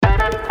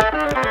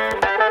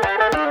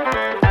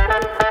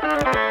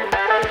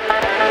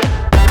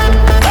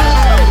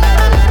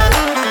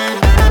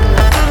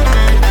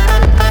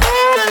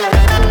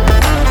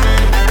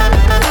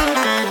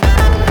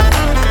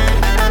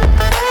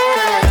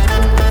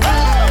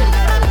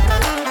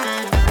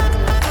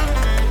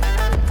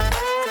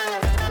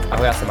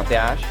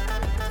Matyáš.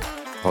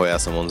 Ahoj, já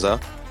jsem Honza.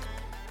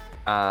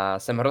 A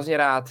jsem hrozně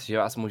rád, že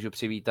vás můžu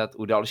přivítat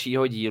u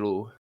dalšího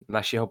dílu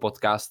našeho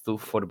podcastu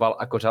Fotbal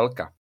a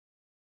kořalka.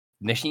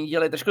 Dnešní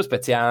díl je trošku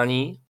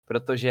speciální,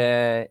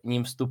 protože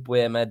ním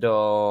vstupujeme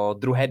do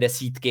druhé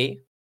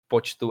desítky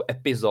počtu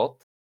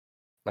epizod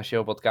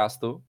našeho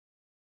podcastu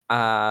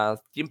a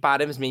tím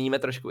pádem změníme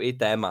trošku i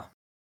téma,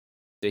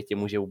 který tě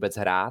může vůbec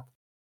hrát.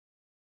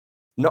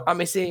 No a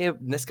my si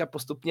dneska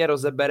postupně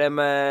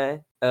rozebereme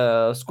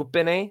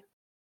skupiny,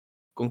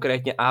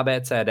 konkrétně A,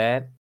 B, C,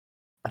 D.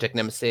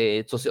 Řekneme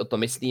si, co si o tom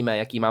myslíme,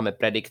 jaký máme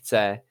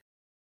predikce,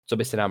 co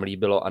by se nám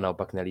líbilo a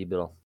naopak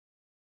nelíbilo.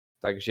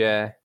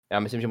 Takže já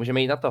myslím, že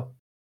můžeme jít na to.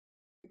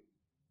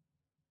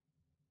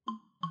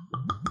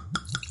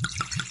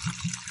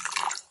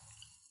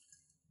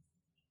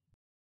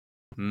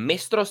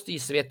 Mistrovství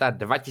světa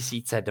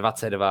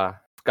 2022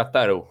 v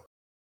Kataru.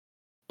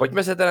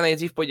 Pojďme se teda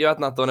nejdřív podívat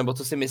na to, nebo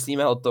co si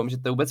myslíme o tom, že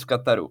to je vůbec v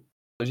Kataru.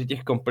 Protože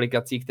těch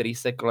komplikací, které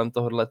se kolem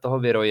toho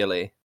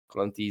vyrojily,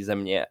 kolem té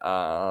země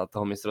a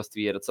toho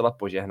mistrovství je docela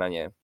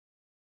požehnaně.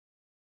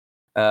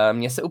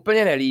 Mně se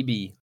úplně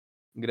nelíbí,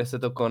 kde se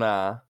to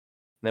koná.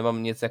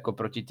 Nemám nic jako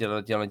proti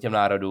těm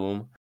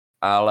národům,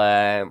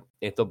 ale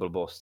je to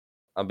blbost,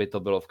 aby to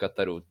bylo v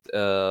Kataru.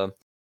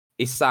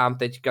 I sám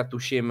teďka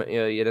tuším,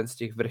 jeden z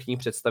těch vrchních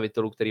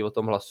představitelů, který o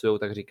tom hlasují,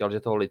 tak říkal, že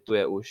toho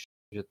lituje už,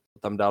 že to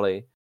tam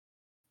dali.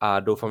 A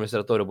doufám, že se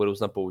do toho do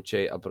budoucna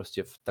poučej a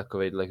prostě v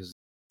takovýchhle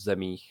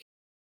zemích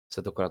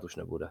se to konat už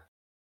nebude.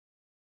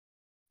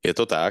 Je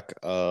to tak.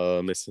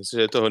 Myslím si,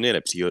 že je to hodně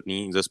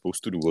nepříhodný ze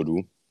spoustu důvodů.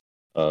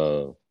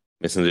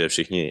 Myslím, že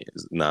všichni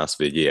z nás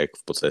vědí, jak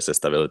v podstatě se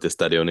stavily ty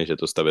stadiony, že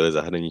to stavili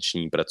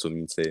zahraniční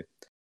pracovníci,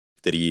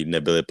 kteří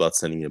nebyli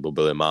placený nebo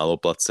byli málo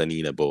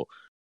placený nebo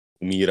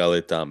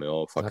umírali tam,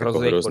 jo, fakt v jako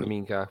hrozný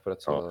podmínkách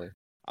pracovali. No.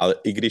 Ale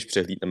i když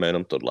přehlídneme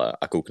jenom tohle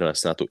a koukneme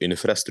se na tu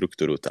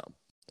infrastrukturu tam,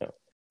 jo,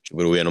 že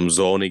budou jenom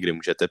zóny, kde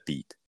můžete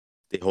pít.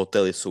 Ty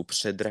hotely jsou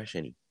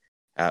předražený.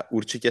 A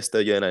určitě jste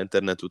viděli na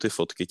internetu ty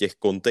fotky těch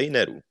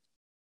kontejnerů.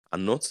 A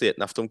noc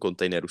jedna v tom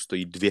kontejneru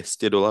stojí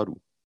 $200.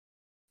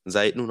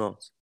 Za jednu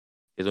noc.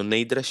 Je to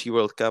nejdražší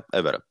World Cup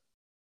ever.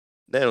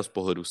 Nejenom z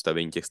pohledu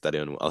stavění těch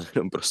stadionů, ale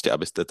jenom prostě,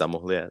 abyste tam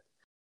mohli jet.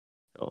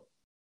 Jo.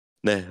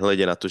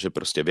 Nehledě na to, že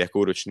prostě v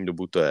jakou roční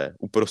dobu to je.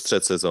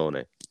 Uprostřed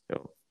sezóny.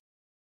 Jo.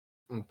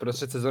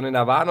 Uprostřed sezóny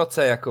na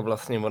Vánoce, jako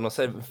vlastně. Ono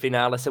se v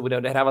finále se bude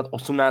odehrávat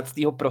 18.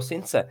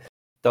 prosince.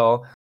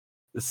 To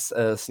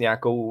s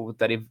nějakou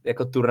tady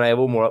jako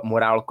turnajovou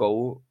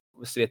morálkou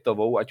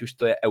světovou, ať už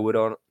to je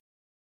Euro,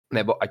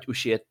 nebo ať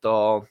už je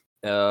to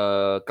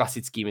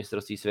klasický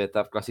mistrovství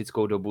světa v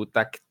klasickou dobu,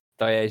 tak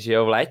to je, že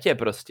jo, v létě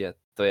prostě.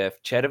 To je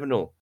v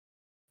červnu,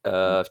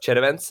 v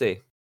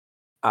červenci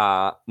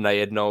a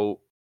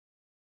najednou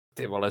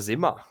ty vole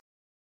zima.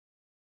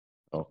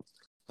 No.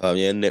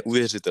 Hlavně je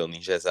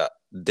neuvěřitelný, že za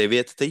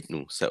 9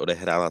 týdnů se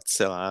odehrála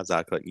celá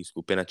základní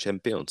skupina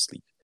Champions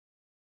League.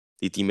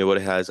 Ty týmy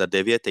odehrály za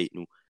 9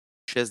 týdnů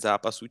 6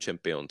 zápasů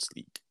Champions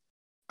League.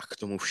 A k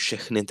tomu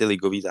všechny ty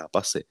ligový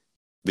zápasy.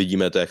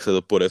 Vidíme to, jak se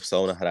to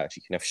podepsalo na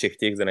hráčích, na všech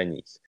těch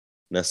zraněních.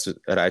 Na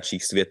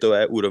hráčích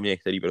světové úrovně,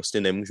 který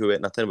prostě nemůžou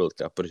jet na ten World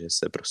Cup, protože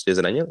se prostě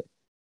zranili.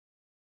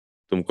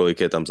 Tom, kolik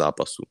je tam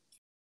zápasů.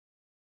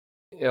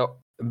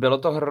 Jo, bylo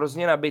to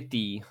hrozně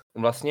nabitý.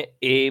 Vlastně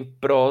i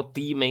pro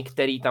týmy,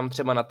 který tam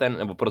třeba na ten,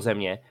 nebo pro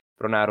země,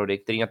 pro národy,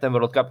 který na ten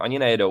World Cup ani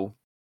nejedou.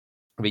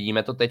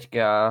 Vidíme to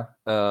teďka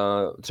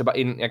třeba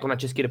i jako na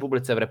České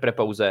republice v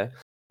reprepauze,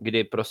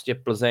 kdy prostě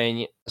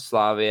Plzeň,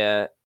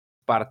 Slavie,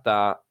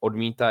 Sparta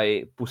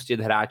odmítají pustit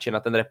hráče na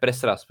ten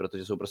represraz,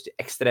 protože jsou prostě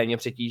extrémně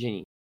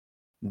přetížení.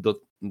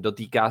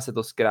 Dotýká se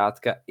to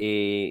zkrátka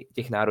i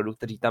těch národů,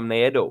 kteří tam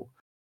nejedou.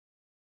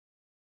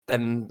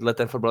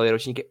 Ten fotbalový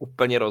ročník je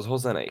úplně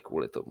rozhozený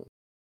kvůli tomu.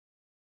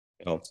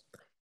 Jo.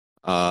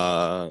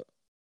 A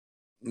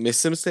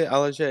myslím si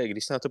ale, že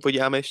když se na to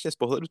podíváme ještě z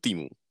pohledu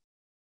týmů,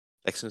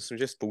 tak si myslím,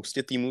 že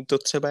spoustě týmů to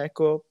třeba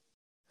jako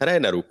hraje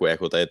na ruku,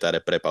 jako tady ta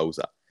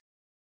reprepauza.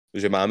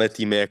 Že máme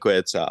týmy, jako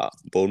je třeba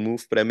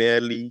Bournemouth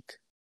Premier League,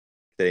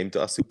 kterým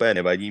to asi úplně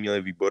nevadí,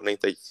 měli výborný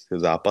teď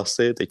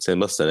zápasy, teď se jim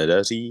vlastně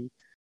nedaří.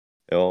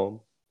 Jo.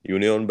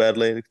 Union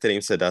Berlin,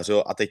 kterým se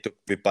dařilo a teď to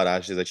vypadá,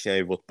 že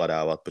začínají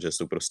odpadávat, protože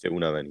jsou prostě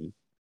unavený.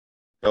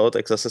 Jo,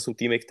 tak zase jsou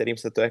týmy, kterým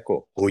se to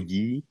jako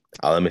hodí,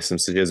 ale myslím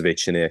si, že z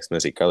většiny, jak jsme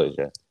říkali,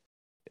 že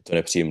je to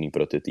nepříjemný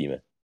pro ty týmy.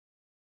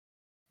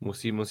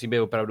 Musí být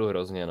opravdu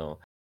hrozně, no.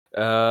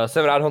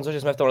 Jsem rád, Honzo,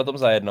 že jsme v tomhletom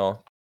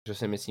zajedno, že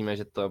si myslíme,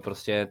 že to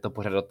prostě to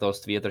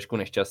pořadatelství je trošku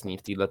nešťastný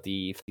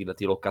v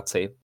této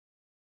lokaci.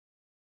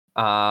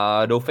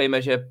 A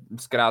doufejme, že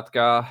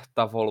zkrátka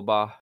ta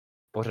volba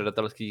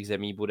pořadatelských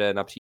zemí bude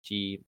na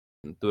příští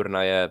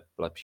turnaje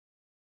lepší.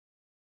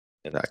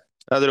 Tak.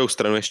 Na druhou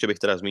stranu ještě bych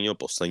teda zmínil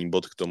poslední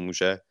bod k tomu,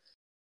 že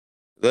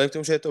vzhledem k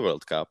tomu, že je to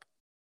World Cup,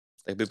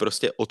 tak by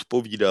prostě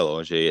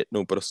odpovídalo, že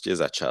jednou prostě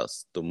za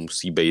čas to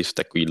musí být v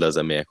takovýhle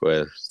zemi, jako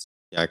je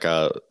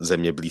nějaká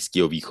země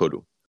Blízkého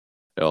východu.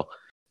 Jo.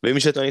 Vím,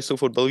 že to nejsou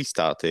fotbalové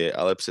státy,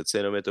 ale přece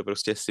jenom je to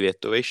prostě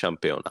světový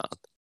šampionát.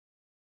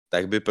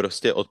 tak by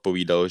prostě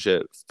odpovídalo, že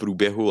v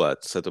průběhu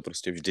let se to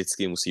prostě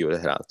vždycky musí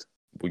odehrát.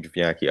 Buď v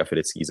nějaké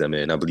africké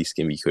zemi, na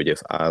Blízkém východě,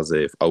 v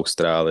Ázii, v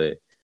Austrálii,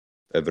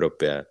 v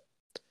Evropě.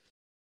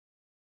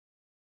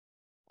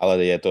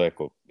 Ale je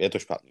to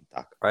špatný,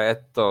 tak. A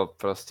je to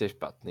prostě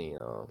špatný,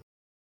 no.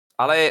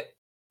 Ale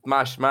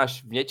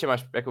v něčem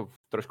máš jako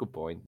trošku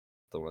point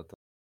tohleto.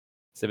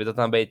 Si by to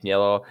tam být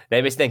mělo.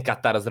 Nevím, jestli ten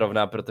Katar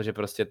zrovna, protože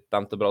prostě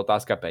tam to byla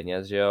otázka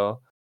peněz, že jo?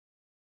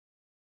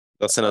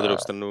 Zase na druhou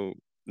stranu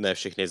ne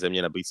všechny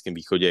země na Blízkém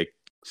východě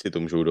si to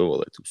můžou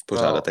dovolit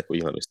uspořádat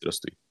takovýhle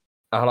mistrovství.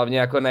 A hlavně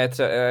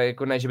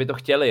jako ne, že by to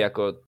chtěli,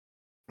 jako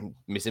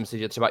myslím si,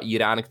 že třeba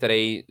Irán,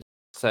 který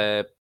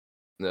se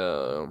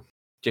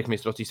těch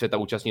mistrovství světa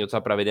účastní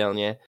docela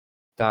pravidelně,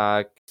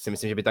 tak si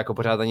myslím, že by to jako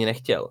pořád ani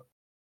nechtěl.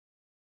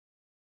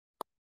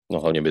 No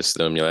hlavně bys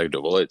to neměl jak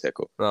dovolit,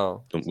 jako.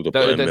 No. To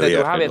je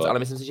druhá věc, ale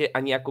myslím si, že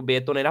ani jako by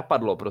je to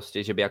nenapadlo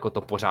prostě, že by jako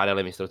to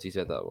pořádali mistrovství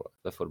světa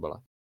ve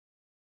fotbale.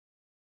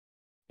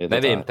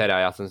 Nevím tak. Teda,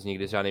 já jsem s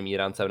nikdy s žádným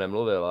Iráncem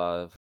nemluvil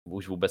a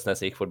už vůbec ne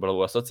s jejich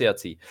fotbalovou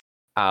asociací,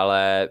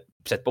 ale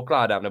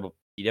předpokládám, nebo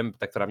jdem,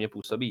 tak to na mě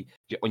působí,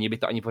 že oni by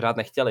to ani pořád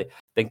nechtěli.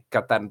 Ten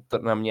Katar to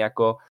na mě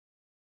jako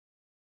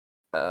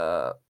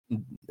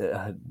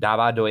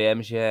dává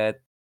dojem, že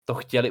to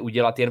chtěli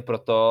udělat jen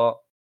proto,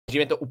 že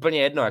je to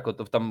úplně jedno, jako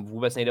to tam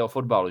vůbec nejde o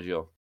fotbal, že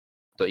jo.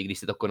 To i když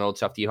se to konalo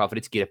třeba v té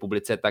Africké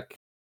republice, tak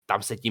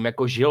tam se tím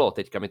jako žilo.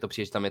 Teďka mi to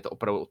přijde, že tam je to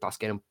opravdu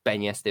otázka jenom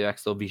peněz, jak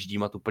se to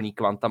vyždímat úplný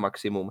kvanta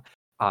maximum.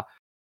 A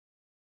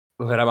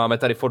máme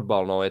tady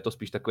fotbal, no, je to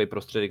spíš takový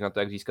prostředek na to,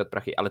 jak získat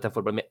prachy, ale ten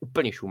fotbal je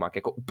úplně šumák,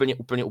 jako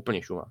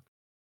úplně šumák.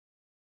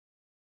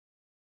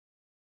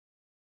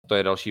 To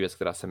je další věc,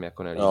 která se mi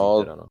jako nelíbí. No,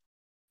 teda, no.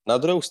 Na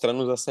druhou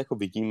stranu zase jako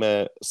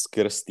vidíme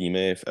skrz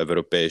týmy v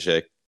Evropě,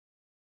 že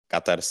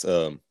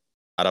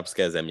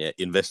arabské země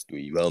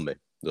investují velmi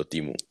do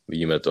týmu.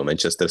 Vidíme to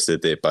Manchester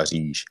City,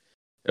 Paříž,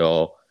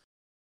 jo.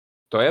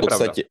 To je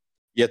pravda.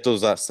 Je to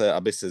zase,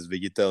 aby se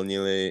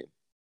zviditelnili,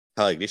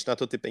 ale když na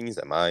to ty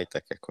peníze mají,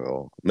 tak jako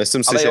jo.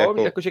 Myslím si, ale že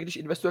jo, jakože když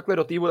investuji takhle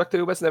do týmu, tak to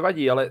vůbec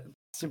nevadí, ale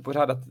s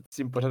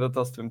tím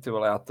pořadatelstvím, ty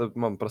vole, já to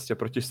mám prostě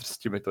proti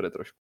srsti, mi to jde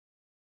trošku.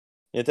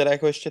 Mě teda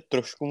jako ještě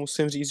trošku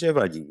musím říct, že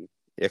vadí,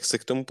 jak se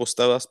k tomu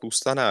postavila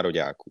spousta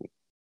nároďáků.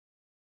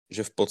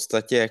 Že v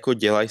podstatě jako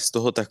dělají z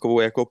toho takovou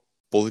jako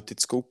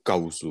politickou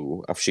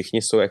kauzu a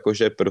všichni jsou jako,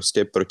 že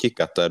prostě proti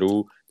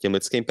Kataru těm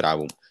lidským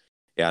právům.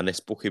 Já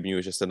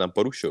nespochybňuji, že se tam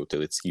porušují ty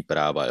lidský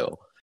práva, jo.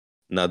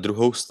 Na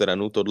druhou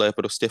stranu tohle je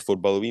prostě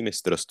fotbalový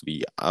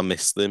mistrovství a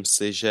myslím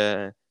si,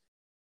 že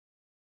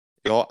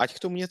jo, ať k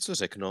tomu něco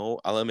řeknou,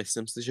 ale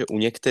myslím si, že u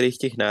některých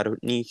těch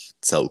národních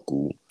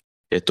celků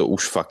je to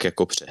už fakt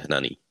jako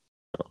přehnaný.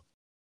 No.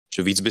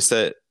 Že víc by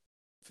se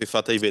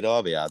FIFA teď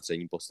vydala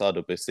vyjádření, poslala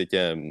dopisy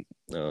těm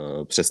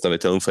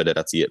představitelům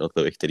federací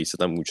jednotlivých, který se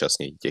tam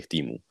účastní, těch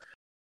týmů.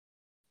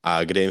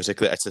 A kde jim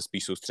řekli, ať se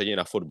spíš soustředí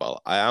na fotbal.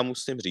 A já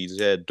musím říct,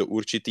 že do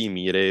určitý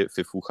míry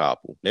FIFU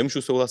chápu.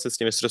 Nemůžu souhlasit s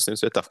tím mistrovstvím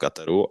světa v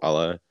Kataru,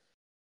 ale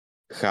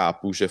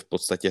chápu, že v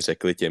podstatě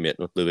řekli těm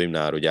jednotlivým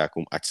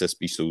nároďákům, ať se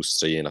spíš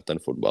soustředí na ten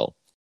fotbal.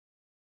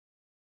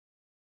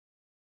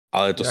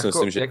 Ale to jako, si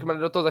myslím, že... Jakmile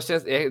do toho začne,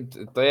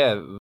 to je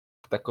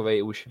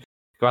takovej už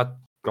taková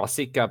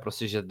klasika,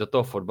 prostě, že do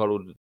toho fotbalu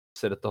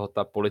se do toho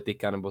ta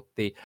politika nebo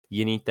ty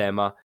jiný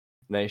téma,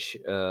 než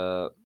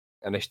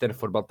ten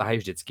fotbal tahají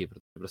vždycky,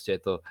 protože prostě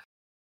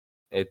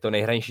je to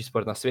nejhranější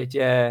sport na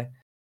světě,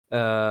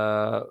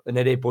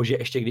 nedej bože,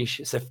 ještě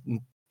když se v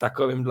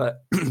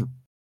takovýmhle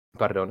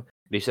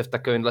když se v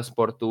takovýmhle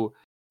sportu,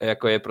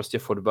 jako je prostě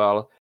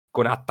fotbal,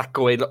 koná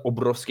takovýhle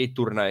obrovský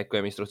turnaj, jako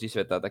je mistrovství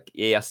světa, tak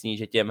je jasný,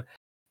 že těm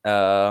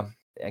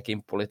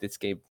nějakým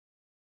politickým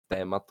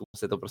tématům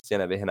se to prostě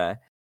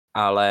nevyhne,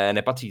 ale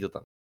nepatří to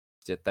tam.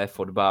 Prostě to je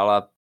fotbal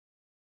a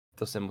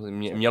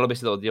mělo by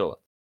se to oddělovat.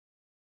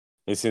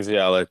 Myslím si,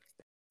 ale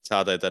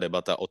celá ta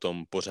debata o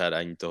tom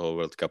pořádání toho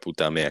World Cupu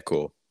tam je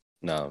jako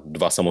na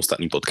 2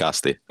 samostatný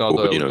podcasty. No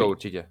to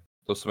určitě.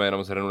 To jsme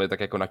jenom zhrnuli tak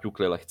jako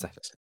naťukli lehce.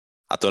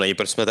 A to není,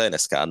 proč jsme tady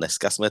dneska.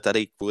 Dneska jsme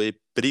tady kvůli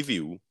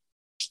preview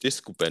 4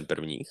 skupin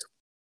prvních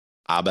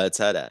A, B,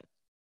 C, D.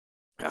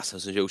 Já si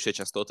myslím, že už je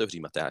čas to otevřít,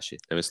 Matyáši.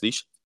 Nemyslíš?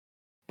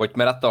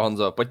 Pojďme na to,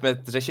 Honzo.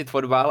 Pojďme řešit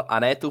fotbal a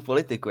ne tu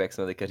politiku, jak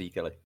jsme teďka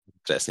říkali.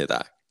 Přesně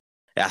tak.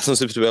 Já jsem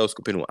si připravil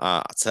skupinu A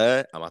a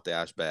C a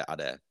Matyáš B a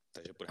D.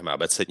 Takže budeme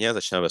abecedně,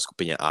 začneme ve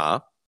skupině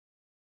A.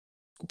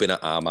 Skupina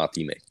A má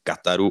týmy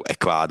Kataru,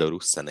 Ekvádoru,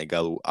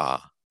 Senegalu a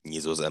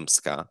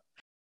Nizozemska.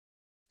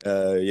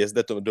 Je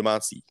zde to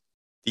domácí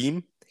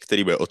tým,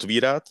 který bude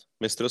otvírat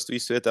mistrovství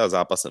světa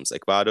zápasem s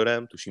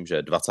Ekvádorem, tuším,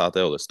 že 20.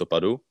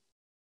 listopadu.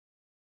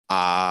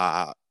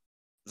 A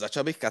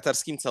začal bych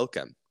katarským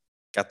celkem.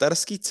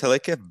 Katarský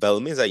celek je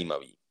velmi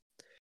zajímavý.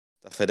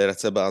 Ta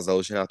federace byla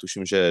založena,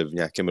 tuším, že v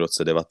nějakém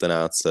roce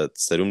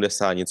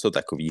 1970, něco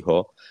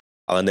takového,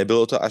 ale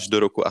nebylo to až do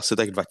roku asi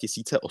tak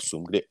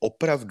 2008, kdy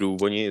opravdu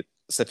oni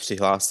se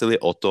přihlásili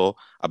o to,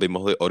 aby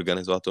mohli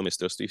organizovat to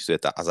mistrovství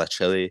světa a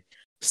začali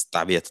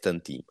stavět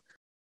ten tým.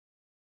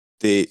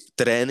 Ty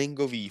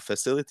tréninkové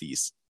facilities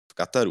v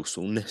Kataru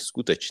jsou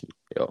neskutečný,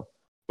 jo.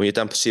 Oni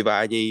tam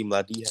přivádějí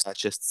mladý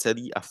hráče z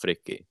celé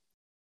Afriky.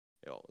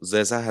 Jo,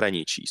 ze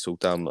zahraničí, jsou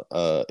tam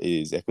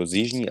i jako z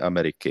Jižní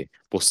Ameriky,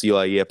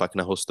 posílají je pak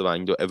na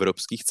hostování do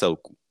evropských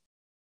celků.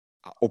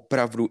 A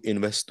opravdu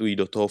investují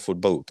do toho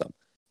fotbalu tam.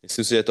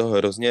 Myslím si, že je to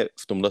hrozně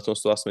v tomto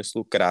slova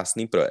smyslu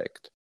krásný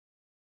projekt.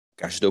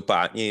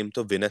 Každopádně jim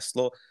to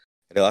vyneslo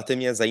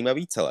relativně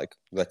zajímavý celek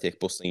za těch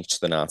posledních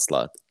 14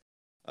 let.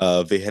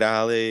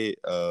 Vyhráli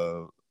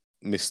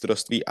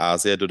mistrovství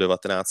Asie do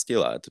 19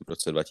 let, v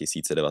roce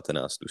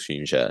 2019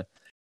 tuším, že?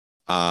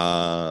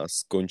 A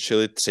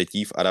skončili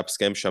třetí v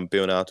arabském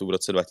šampionátu v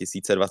roce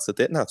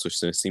 2021, což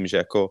si myslím, že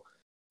jako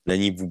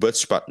není vůbec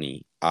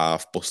špatný. A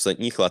v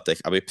posledních letech,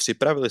 aby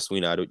připravili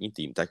svůj národní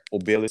tým, tak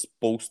objeli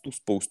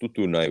spoustu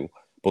turnajů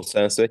po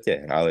celém světě.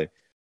 Hráli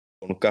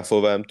v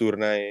CONCACAFovém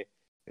turnaji,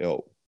 jo,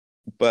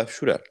 úplně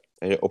všude.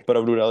 Takže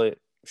opravdu dali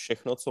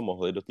všechno, co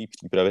mohli do té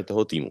přípravy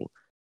toho týmu.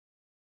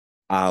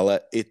 Ale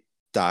i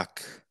tak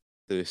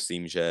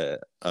myslím, že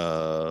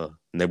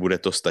nebude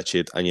to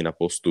stačit ani na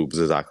postup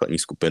ze základní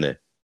skupiny.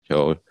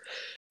 Jo.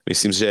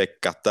 Myslím, že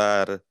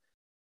Katar,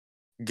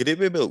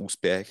 kdyby byl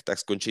úspěch, tak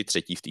skončí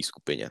třetí v té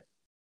skupině.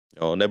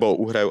 Jo. Nebo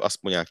uhrajou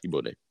aspoň nějaký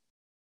body.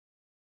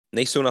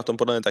 Nejsou na tom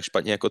podle mě tak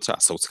špatně jako třeba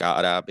Saudská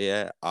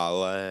Arábie,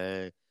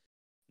 ale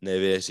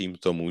nevěřím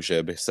tomu,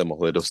 že by se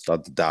mohli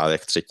dostat dál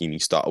jak třetí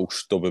místo a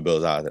už to by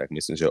byl zázrak.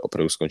 Myslím, že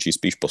opravdu skončí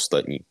spíš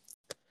poslední.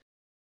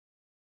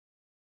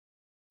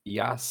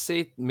 Já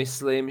si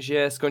myslím,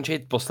 že skončí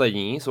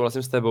poslední,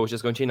 souhlasím s tebou, že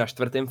skončí na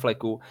 4.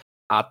 fleku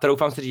a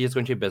troufám si říct, že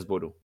skončí bez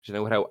bodu, že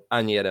neuhrajou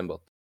ani jeden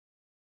bod.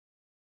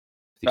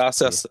 Já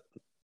si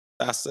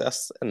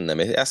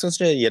nemyslím, já si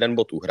myslím, že jeden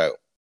bod uhrajou.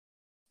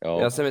 Jo.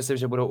 Já si myslím,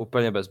 že budou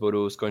úplně bez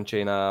bodu,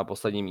 skončí na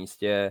posledním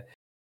místě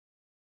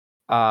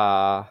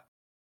a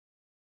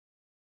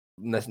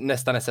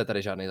nestane se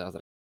tady žádný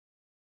zázrak.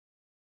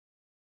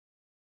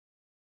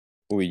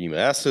 Uvidíme.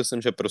 Já si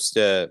myslím, že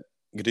prostě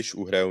když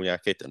uhrajou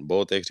nějaký ten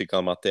bod, jak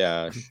říkal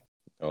Matyáš,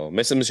 jo,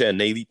 myslím, že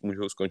nejlíp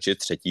můžou skončit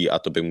třetí a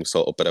to by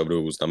musel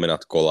opravdu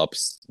znamenat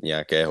kolaps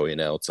nějakého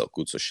jiného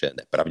celku, což je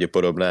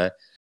nepravděpodobné.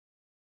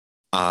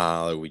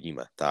 Ale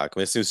uvidíme. Tak,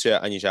 myslím si, že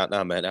ani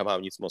žádná jména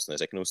vám nic moc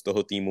neřeknou z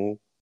toho týmu.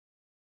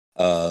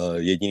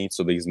 Jediný,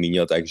 co bych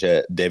zmínil,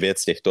 takže 9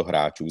 z těchto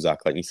hráčů v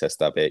základní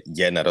sestavě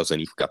je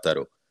narozený v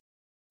Kataru.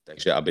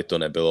 Takže aby to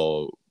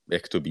nebylo,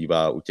 jak to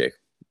bývá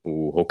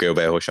u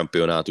hokejového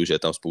šampionátu, že je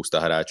tam spousta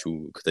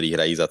hráčů, kteří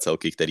hrají za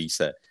celky, který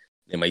se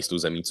nemají s tou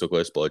zemí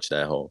cokoliv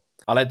společného.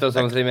 Ale to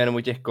samozřejmě jenom u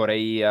těch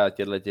Koreí a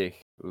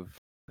těch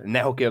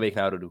nehokejových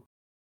národů.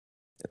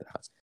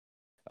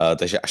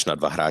 Takže až na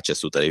 2 hráče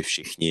jsou tady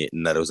všichni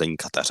narození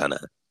Katařané.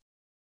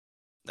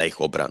 Na jejich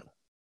obranu.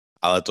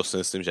 Ale to si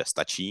myslím, že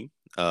stačí.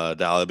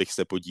 Dále bych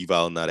se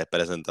podíval na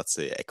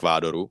reprezentaci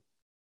Ekvádoru.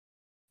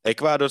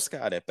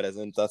 Ekvádorská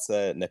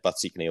reprezentace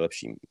nepatří k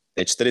nejlepším.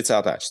 Je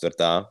 44.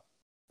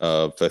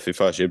 Ve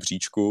FIFA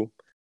žebříčku.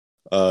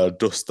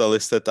 Dostali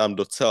se tam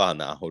docela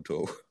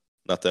náhodou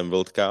na ten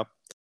World Cup.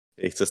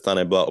 Jejich cesta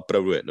nebyla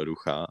opravdu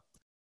jednoduchá.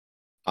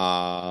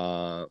 A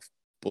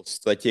v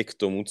podstatě k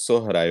tomu,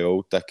 co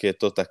hrajou, tak je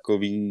to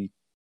takový...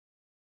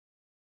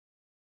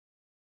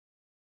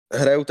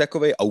 Hrajou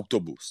takovej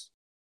autobus.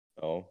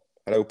 Jo.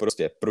 Hrajou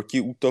prostě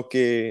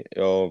protiútoky,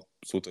 jo.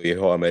 Jsou to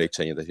jeho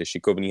Američani, takže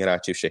šikovní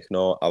hráči,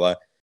 všechno, ale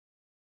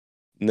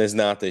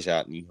neznáte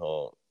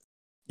žádnýho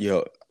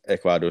jeho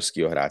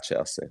ekvádorského hráče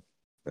asi.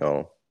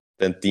 Jo.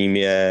 Ten tým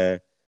je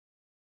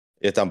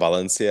tam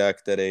Valencia,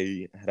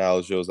 který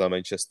hrál že, za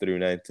Manchester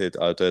United,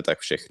 ale to je tak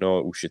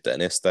všechno, už i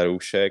ten je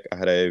staroušek a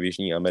hraje v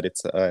Jižní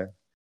Americe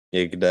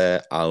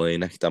někde, ale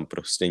jinak tam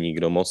prostě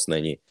nikdo moc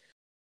není.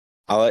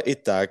 Ale i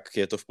tak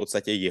je to v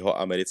podstatě jeho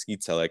americký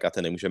celek a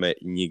ten nemůžeme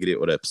nikdy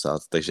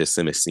odepsat, takže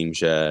si myslím,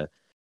 že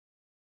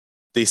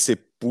ty si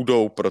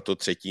půjdou pro to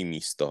třetí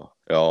místo,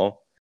 jo.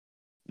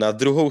 Na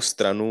druhou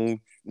stranu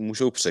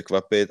můžou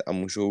překvapit a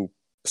můžou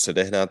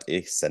předehnat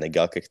i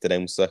Senegal, ke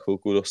kterému se za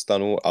chvilku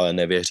dostanu, ale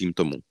nevěřím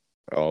tomu.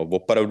 Jo,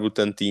 opravdu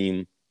ten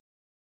tým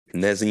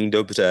nezní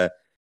dobře,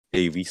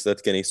 jejich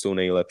výsledky nejsou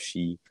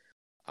nejlepší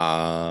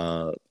a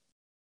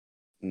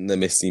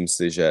nemyslím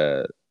si,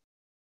 že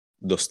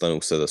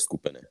dostanou se ze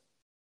skupiny.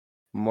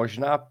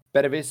 Možná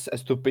Pervis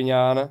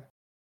Estupiñán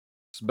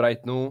z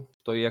Brightonu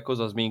stojí jako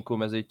za zmínku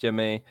mezi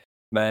těmi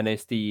jmény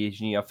z té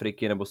Jižní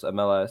Afriky nebo z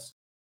MLS.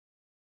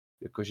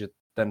 Jakože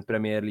ten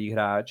Premier League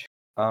hráč,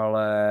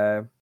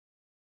 ale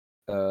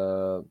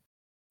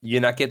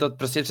jinak je to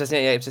prostě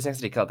přesně jak jsi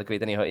říkal, takový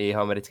ten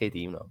jeho americký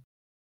tým, no.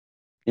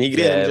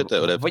 Nikdy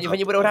nemůžete odepsat.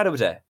 Oni budou hrát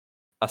dobře,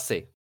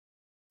 asi.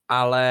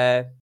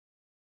 Ale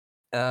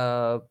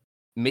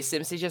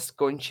myslím si, že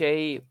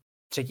skončí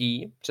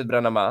třetí před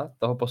branama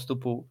toho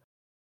postupu.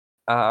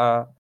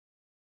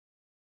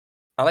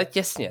 Ale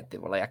těsně, ty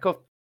vole,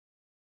 jako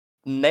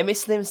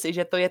nemyslím si,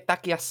 že to je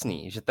tak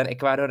jasný, že ten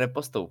Ekvádor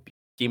nepostoupí.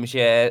 Tím,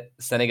 že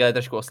Senegal je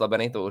trošku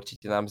oslabený, to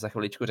určitě nám za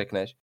chviličku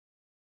řekneš,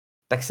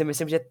 tak si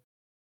myslím, že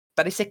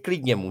tady se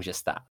klidně může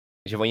stát,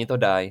 že oni to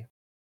dají.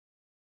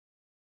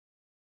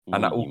 A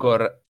na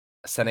úkor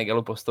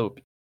Senegalu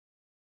postoupí.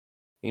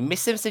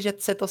 Myslím si, že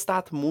se to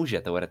stát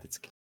může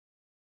teoreticky.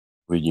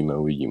 Uvidíme,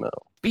 no.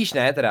 Spíš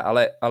ne teda,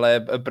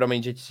 ale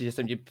promiň, že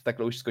jsem ti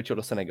takhle už skočil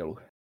do Senegalu.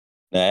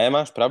 Ne,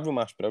 máš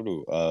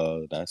pravdu.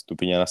 Ne,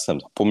 Stupiniana jsem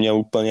zapomněl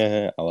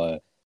úplně, ale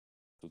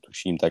to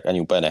tuším, tak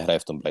ani úplně nehraje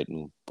v tom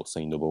Brightonu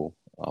poslední dobou,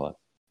 ale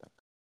tak.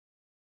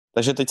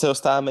 Takže teď se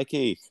dostáváme k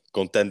jejich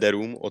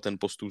kontenderům o ten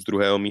postup z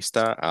druhého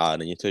místa a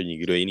není to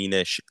nikdo jiný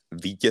než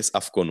vítěz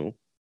Afconu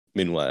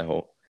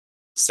minulého,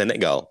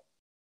 Senegal.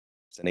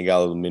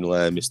 Senegal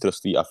minulé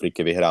mistrovství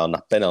Afriky vyhrál na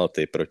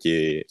penalty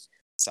proti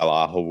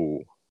Saláhovu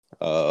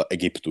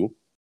Egyptu.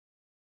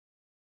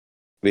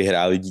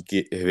 Vyhráli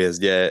díky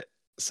hvězdě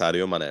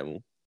Sadio Manému,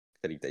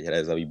 který teď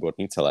hraje za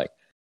výborný celek,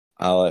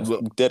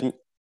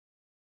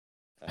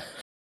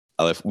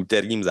 ale v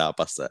úterním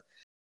zápase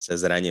se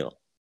zranil.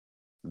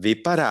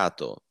 Vypadá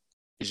to,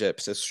 že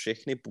přes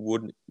všechny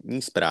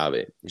původní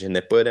zprávy, že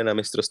nepojede na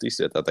mistrovství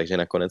světa, takže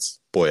nakonec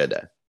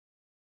pojede.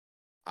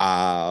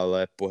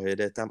 Ale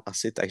pojede tam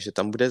asi tak, že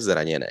tam bude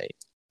zraněný.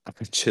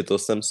 A četl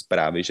jsem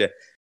zprávy, že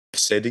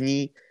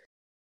přední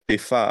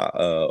FIFA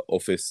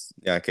office,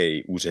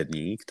 nějaký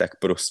úředník, tak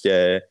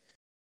prostě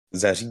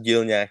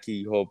zařídil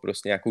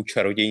nějakou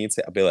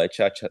čarodějnici, aby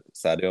léčila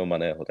Sadio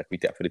Maného, takový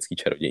ty africký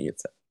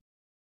čarodějnice.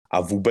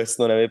 A vůbec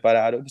to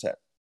nevypadá dobře.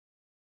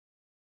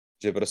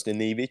 Že prostě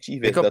největší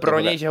hvězda... Jako pro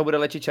něj, že ho bude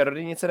léčit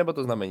čarodějnice, nebo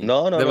to znamení?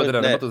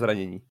 Nebo to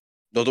zranění?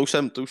 No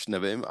to už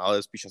nevím,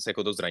 ale spíš asi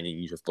jako to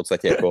zranění, že v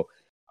podstatě jako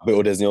aby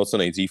odeznělo co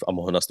nejdřív a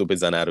mohl nastoupit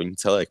za národní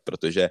celek,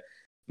 protože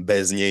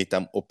bez něj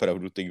tam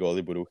opravdu ty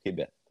góly budou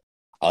chybět.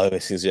 Ale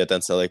myslím si, že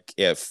ten celek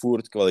je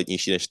furt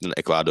kvalitnější než ten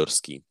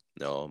ekvádorský.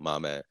 No,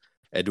 máme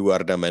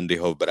Eduarda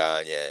Mendyho v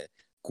bráně,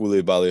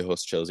 Koulibalyho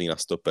z Chelsea na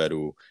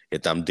stoperu, je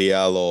tam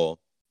Diallo,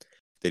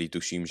 který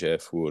tuším, že je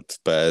furt v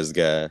PSG,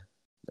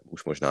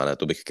 už možná ne,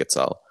 to bych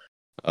kecal.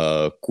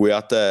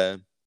 Kouyaté,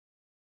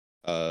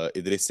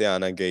 Idrissa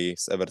Gueye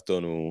z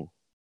Evertonu,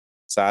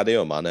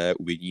 Sadio Mané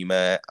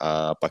uvidíme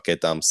a pak je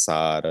tam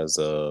Sár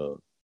z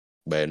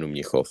Bayernu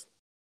Mnichov.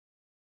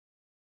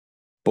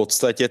 V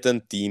podstatě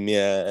ten tým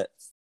je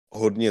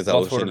hodně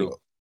založený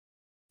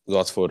z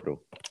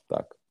Watfordu.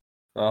 Tak.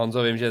 No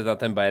Honzo, vím, že na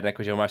ten Bayern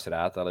jakože ho máš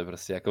rád, ale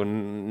prostě jako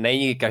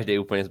není každý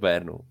úplně z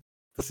Bayernu.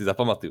 To si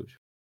zapamatuju už.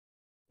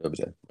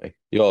 Dobře.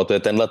 Jo, to je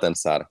tenhle ten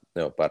Sár.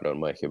 Jo, pardon,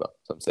 moje chyba.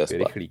 Jsem se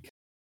rychlík.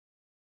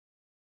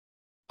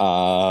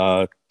 A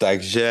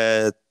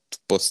takže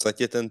v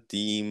podstatě ten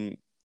tým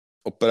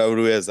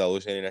opravdu je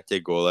založený na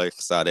těch gólech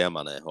Sadia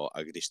Maného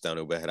a když tam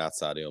nebude hrát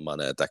Sadio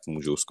Mané, tak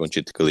můžou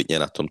skončit klidně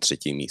na tom 3.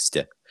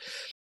 místě.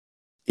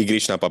 I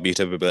když na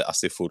papíře by byly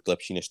asi furt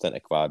lepší než ten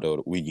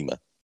Ekvádor, uvidíme.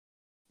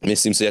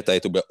 Myslím si, že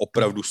tady to bude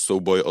opravdu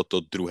souboj o to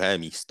 2.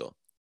 místo.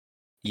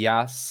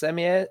 Já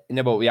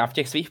v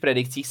těch svých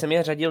predikcích jsem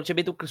je řadil, že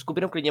by tu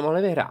skupinu klidně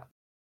mohli vyhrát.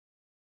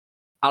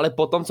 Ale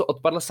potom, co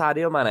odpadl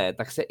Sadio Mané,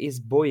 tak se i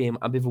zbojím,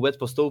 aby vůbec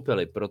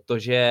postoupili,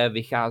 protože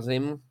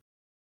vycházím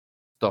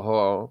z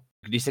toho,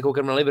 když se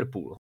koukám na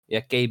Liverpool,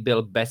 jaký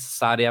byl bez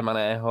Sadia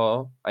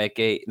Maného a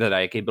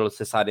jaký byl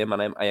se Sadiem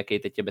Manem a jaký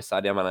teď je bez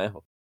Sadia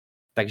Maného.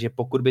 Takže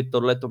pokud by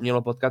tohle to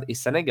mělo potkat i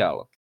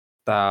Senegal,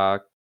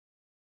 tak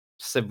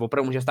se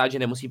opravdu může stát, že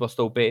nemusí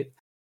postoupit.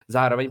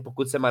 Zároveň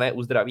pokud se Mané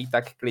uzdraví,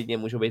 tak klidně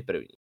můžou být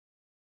první.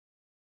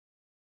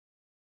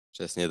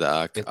 Přesně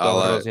tak. Je to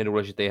hrozně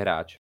důležitý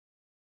hráč.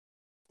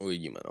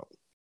 Uvidíme, no.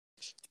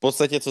 V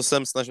podstatě,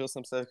 snažil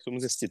jsem se k tomu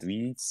zjistit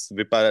víc,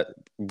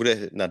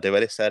 bude na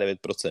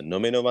 99%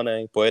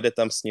 nominovaný, pojede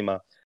tam s nima.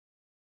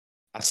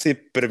 Asi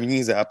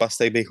první zápas,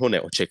 tak bych ho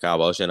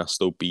neočekával, že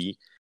nastoupí.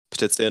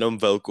 Přece jenom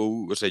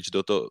velkou řeč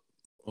do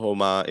toho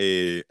má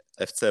i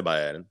FC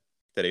Bayern,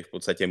 který v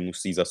podstatě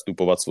musí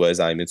zastupovat svoje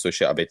zájmy,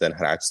 což je, aby ten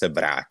hráč se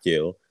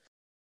vrátil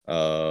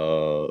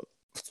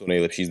v co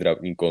nejlepší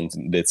zdravotní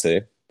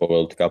kondici po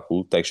World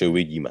Cupu, takže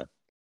uvidíme.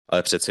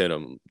 Ale přece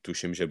jenom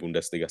tuším, že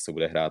Bundesliga se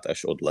bude hrát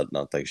až od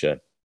ledna, takže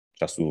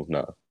času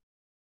na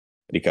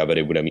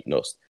recovery bude mít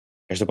dost.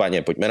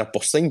 Každopádně pojďme na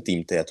poslední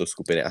tým této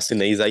skupiny, asi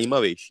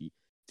nejzajímavější.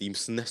 Tým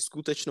s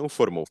neskutečnou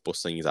formou v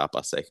posledních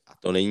zápasech. A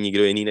to není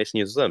nikdo jiný než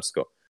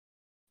Nizozemsko.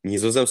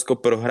 Nizozemsko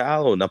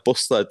prohrálo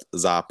naposled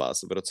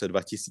zápas v roce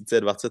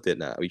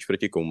 2021. Víš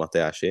proti komu,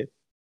 Matyáši?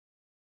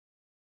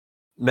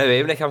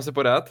 Nevím, nechám se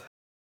podat.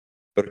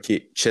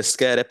 Proti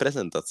české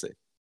reprezentaci.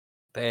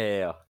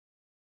 Jo.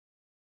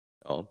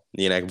 Jo,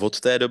 jinak od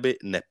té doby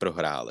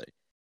neprohráli.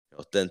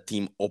 Jo, ten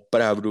tým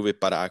opravdu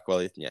vypadá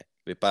kvalitně.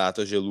 Vypadá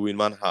to, že Louis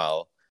van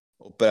Gaal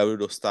opravdu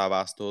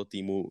dostává z toho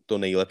týmu to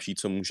nejlepší,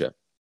 co může.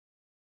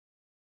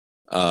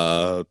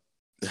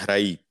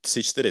 Hrají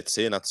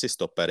 3-4-3 na 3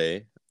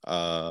 stopery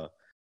a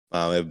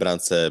máme v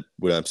brance,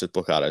 budeme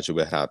předpokládat, že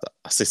bude hrát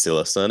asi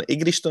Silesen, i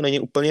když to není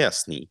úplně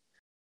jasný.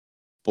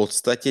 V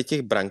podstatě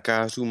těch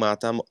brankářů má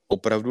tam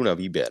opravdu na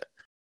výběr.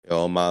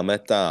 Jo, máme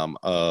tam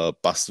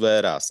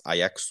Pasvéra z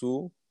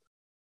Ajaxu,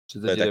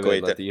 to je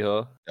takový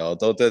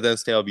to je ten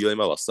s těma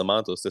bílejma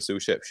vlasama, to jste si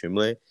už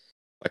všimli.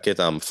 Pak je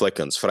tam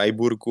Flecken z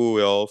Freiburgu,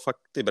 jo,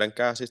 fakt ty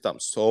brankáři tam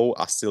jsou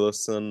a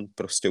Silesen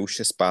prostě už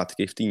je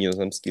zpátky v té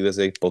nizozemské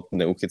lize pod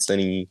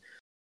neuchycený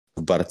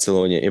v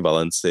Barceloně i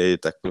Valencii,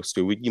 tak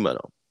prostě uvidíme, no.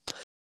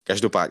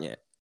 Každopádně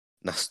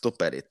na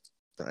stopery,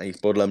 mají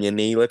podle mě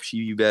nejlepší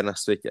výběr na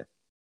světě.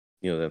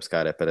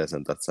 Nizozemská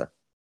reprezentace.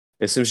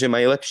 Myslím, že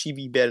mají lepší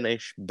výběr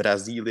než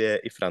Brazílie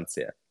i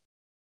Francie.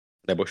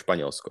 Nebo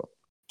Španělsko.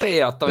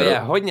 Tyjo, to je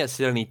hodně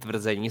silný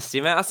tvrzení, s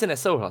tím já asi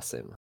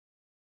nesouhlasím.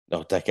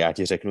 No tak já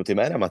ti řeknu ty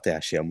jména,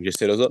 Matyáši, a můžeš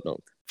si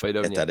rozhodnout.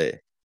 Je tady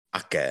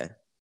Aké.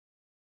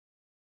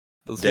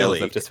 To jsi mě moc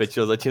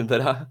nepřesvědčil zatím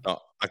teda. No,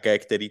 Aké,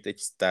 který teď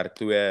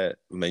startuje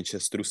v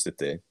Manchesteru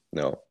City.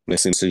 No,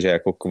 myslím si, že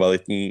jako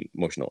kvalitní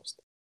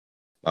možnost.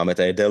 Máme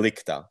tady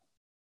Delikta.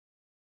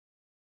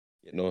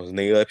 Jednoho z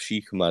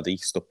nejlepších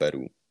mladých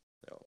stoperů.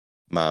 Jo.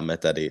 Máme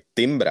tady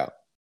Timbra,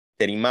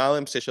 který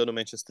málem přešel do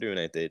Manchester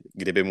United,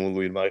 kdyby mu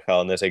Louis van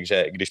Gaal neřekl,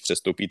 že když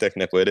přestoupí, tak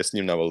nepojede s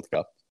ním na World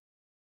Cup.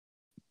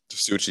 To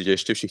si určitě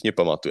ještě všichni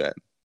pamatujeme.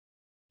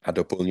 A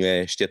doplňuje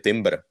ještě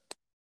Timber.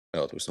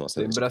 Jo, to už jsem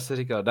vlastně Timbra se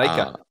říkal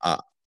Dijka.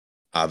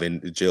 A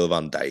Jill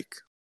van Dijk.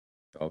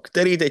 Jo,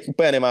 který teď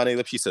úplně nemá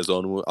nejlepší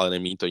sezónu, ale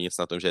nemí to nic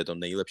na tom, že je to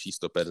nejlepší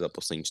stoper za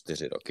poslední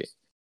 4 roky.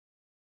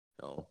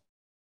 Jo.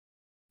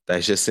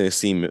 Takže si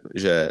myslím,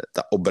 že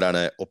ta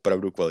obrana je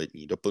opravdu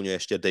kvalitní. Doplňuje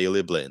ještě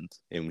Daley Blind,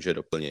 je může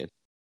doplnit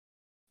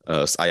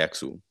z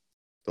Ajaxu,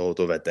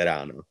 tohoto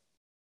veterána.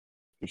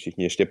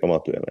 Všichni ještě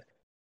pamatujeme.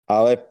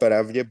 Ale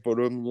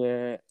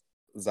pravděpodobně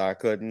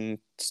základní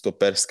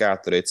stoperská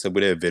trojice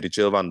bude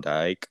Virgil van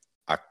Dijk,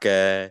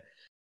 Ake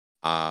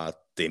a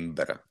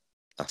Timber.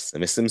 Asi.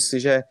 Myslím si,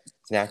 že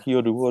z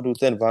nějakého důvodu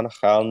ten Van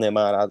Gaal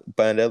nemá rád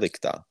úplně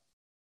Delikta.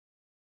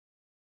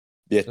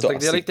 Tak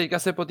Delikt teďka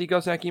se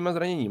potýkal s nějakýma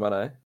zraněníma,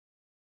 ne?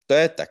 To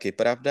je taky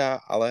pravda,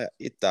 ale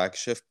i tak,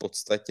 že v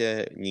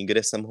podstatě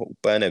nikde jsem ho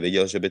úplně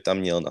neviděl, že by tam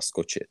měl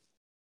naskočit.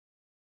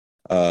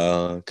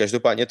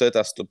 Každopádně to je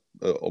ta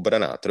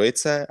obraná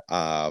trojice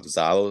a v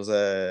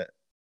záloze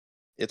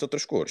je to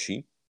trošku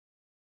horší.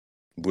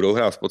 Budou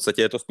hrát v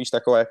podstatě, je to spíš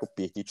taková jako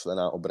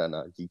 5členná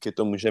obrana. Díky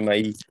tomu, že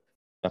mají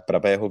na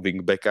pravého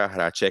wingbacka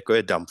hráče jako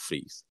je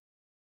Dumfries,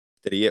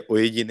 který je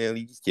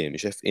ojedinělý tím,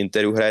 že v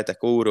Interu hraje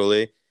takovou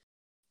roli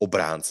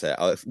obránce,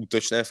 ale v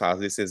útočné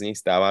fázi se z něj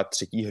stává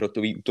třetí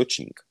hrotový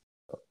útočník.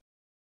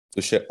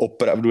 Což je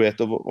opravdu,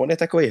 on je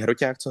takový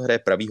hroťák, co hraje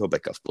pravýho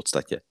beka v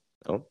podstatě.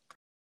 No?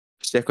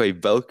 Prostě takový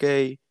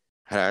velký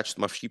hráč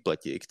tmavší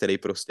pleti, který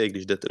prostě,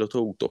 když jdete do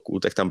toho útoku,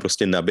 tak tam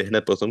prostě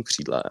naběhne po tom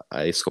křídle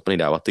a je schopný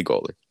dávat ty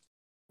góly.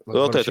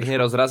 On všichni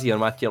rozrazí, on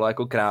má tělo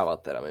jako kráva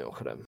teda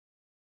mimochodem.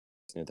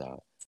 Tak.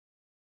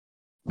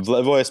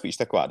 Vlevo je spíš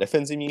taková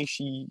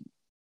defenzivnější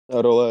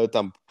role,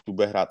 tam tu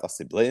bude hrát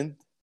asi Blind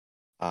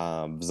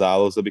a v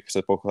záloze bych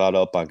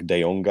předpokládal pak De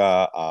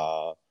Jonga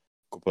a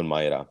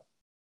Kopenmajera.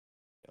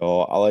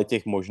 Jo, ale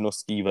těch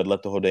možností vedle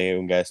toho De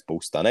Jonga je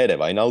spousta. Nejde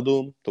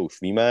Wijnaldum, to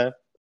už víme,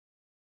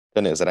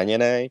 ten je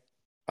zraněný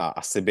a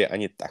asi by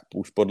ani tak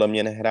už podle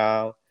mě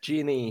nehrál.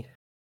 Gini.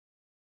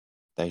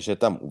 Takže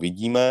tam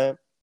uvidíme.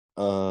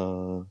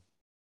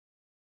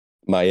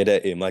 Jede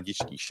i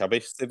mladičký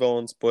Xabi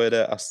Simons,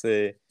 pojede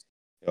asi.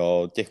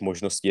 Jo, těch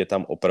možností je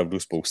tam opravdu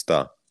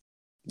spousta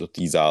do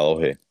té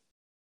zálohy.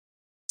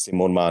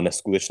 Simon má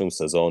neskutečnou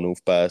sezónu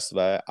v PSV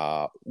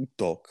a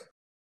útok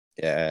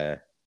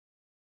je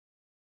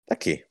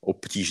taky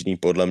obtížný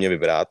podle mě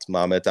vybrat.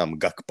 Máme tam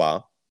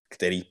Gakpa,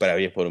 který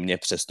pravděpodobně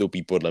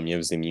přestoupí podle mě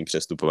v zimním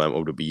přestupovém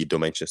období do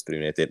Manchester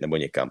United nebo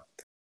někam.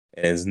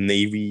 Jeden z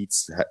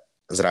nejvíc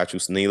hráčů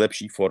s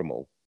nejlepší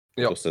formou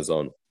tuto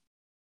sezónu.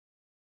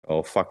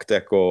 Jo, fakt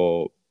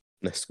jako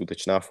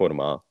neskutečná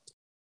forma.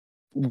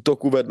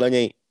 Útoku vedle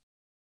něj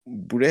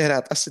bude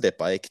hrát asi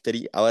Depay,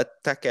 který ale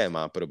také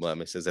má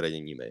problémy se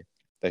zraněními.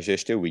 Takže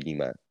ještě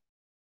uvidíme.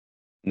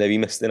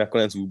 Nevím, jestli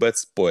nakonec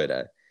vůbec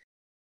pojede.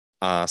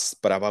 A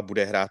zprava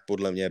bude hrát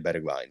podle mě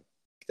Bergwijn,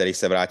 který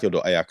se vrátil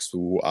do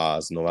Ajaxu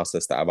a znova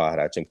se stává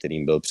hráčem,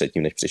 kterým byl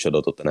předtím, než přišel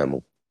do Tottenhamu.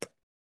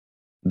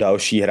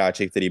 Další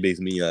hráče, který bych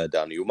zmínil, je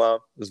Dan Juma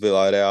z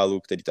Villarealu,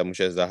 který tam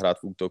může zahrát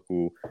v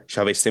útoku.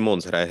 Xavi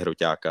Simons hraje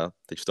hroťáka,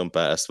 teď v tom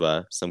PSV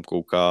jsem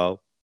koukal.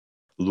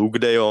 Luke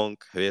de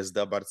Jong,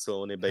 hvězda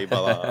Barcelony,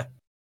 bejvalá.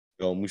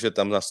 Jo, může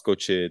tam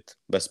naskočit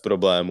bez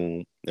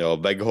problémů. Jo,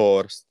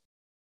 Weghorst,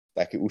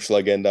 taky už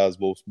legenda z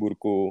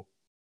Wolfsburgu,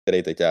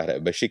 který teď hraje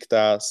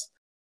Beşiktaş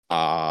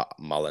a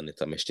Maleny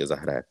tam ještě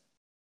zahraje.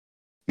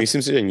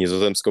 Myslím si, že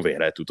Nizozemsko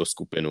vyhraje tuto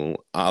skupinu,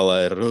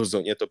 ale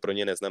rozhodně to pro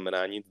ně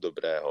neznamená nic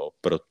dobrého,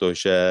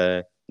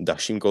 protože v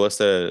dalším kole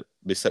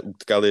by se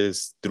utkali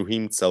s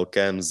druhým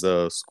celkem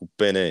z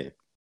skupiny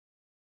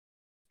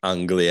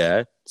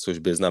Anglie, což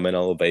by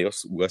znamenalo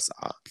Wales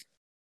USA.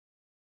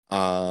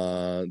 A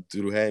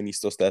druhé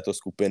místo z této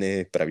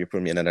skupiny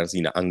pravděpodobně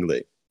narazí na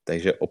Anglii.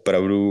 Takže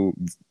opravdu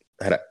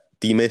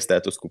týmy z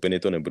této skupiny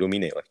to nebudou mít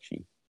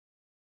nejlehčí.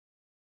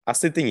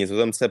 Asi ty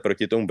Nizozemce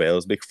proti tomu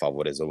Wales bych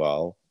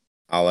favorizoval,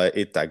 ale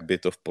i tak by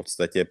to v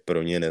podstatě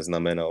pro ně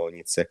neznamenalo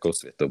nic jako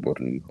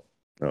světoborného.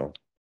 No.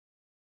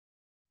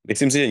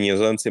 Myslím si, že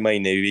Nizozemci mají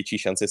největší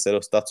šanci se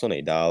dostat co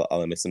nejdál,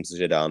 ale myslím si,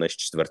 že dál než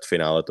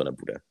čtvrtfinále to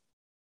nebude.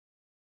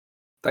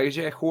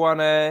 Takže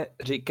Juane,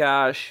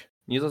 říkáš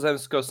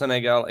Nizozemsko,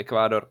 Senegal,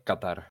 Ekvádor,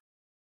 Katar.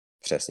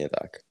 Přesně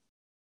tak.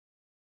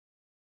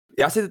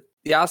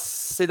 Já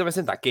si to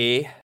myslím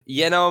taky.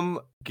 Jenom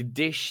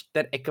když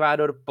ten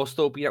Ekvádor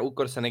postoupí na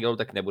úkor Senegalu,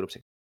 tak nebudu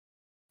překvapen.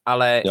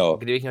 Ale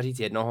kdybych měl říct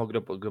jednoho,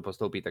 kdo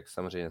postoupí, tak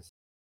samozřejmě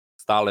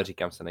stále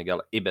říkám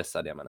Senegal i bez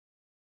Sadia Mané.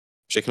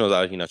 Všechno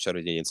záleží na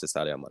čarodějnici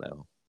Sadia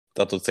Maného.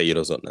 Tato celý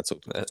rozhodne celou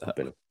tu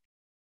skupinu.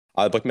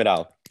 Ale pojďme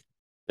dál.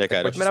 Jaká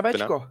je pojďme na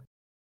Bčko.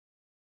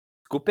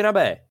 Skupina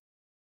B.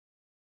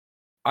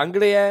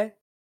 Anglie,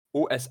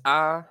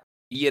 USA,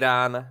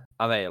 Irán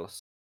a Wales.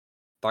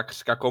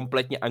 Takřka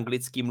kompletně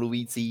anglicky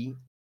mluvící.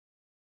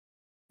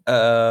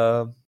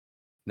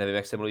 Nevím,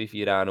 jak se mluví v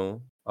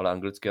Iránu, ale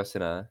anglicky asi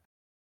ne.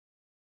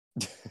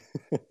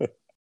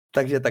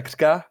 Takže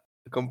takřka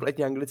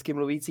kompletně anglicky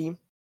mluvící.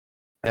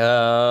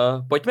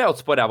 Pojďme od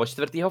spoda, od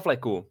 4.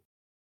 fleku.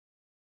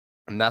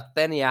 Na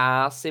tom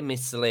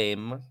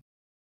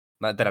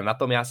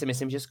já si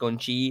myslím, že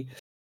skončí.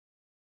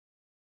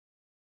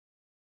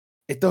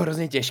 Je to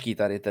hrozně těžký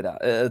tady teda.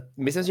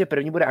 Myslím si, že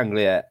první bude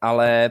Anglie,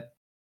 ale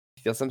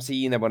chtěl jsem si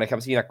ji, nebo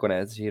nechám si ji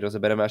nakonec, že ji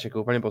rozebereme až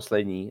jako úplně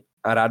poslední.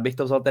 A rád bych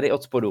to vzal tady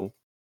od spodu.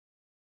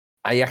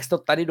 A jak to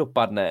tady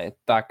dopadne,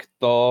 tak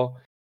to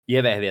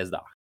je ve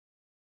hvězdách.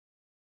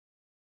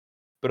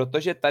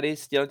 Protože tady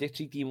z těch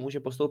 3 týmů může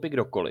postoupit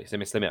kdokoliv, si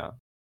myslím já.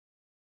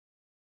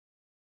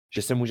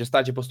 Že se může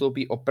stát, že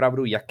postoupí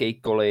opravdu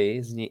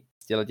jakýkoliv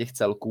z těch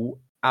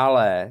celků,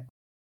 ale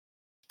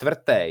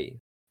 4.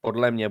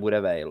 podle mě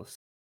bude Wales,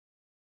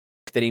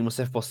 kterýmu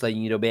se v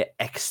poslední době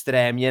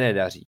extrémně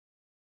nedaří.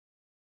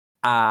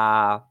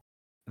 A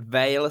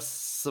Wales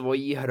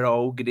svojí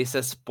hrou, kdy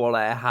se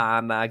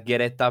spoléhá na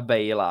Garretha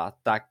Balea,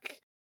 tak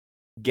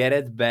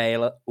Gareth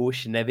Bale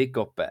už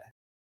nevykope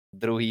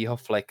druhýho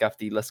fleka v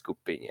téhle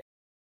skupině.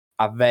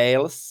 A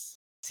Wales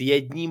s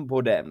 1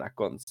 bodem na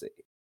konci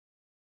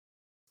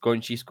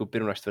končí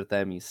skupinu na 4.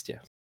 místě.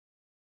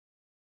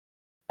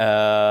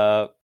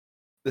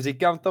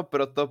 Říkám to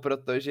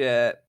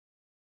protože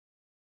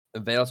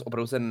Wales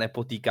opravdu se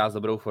nepotýká s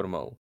dobrou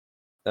formou.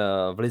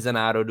 V Lize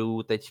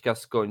národů teďka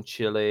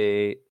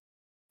skončili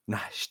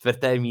na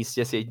 4.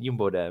 místě s 1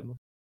 bodem.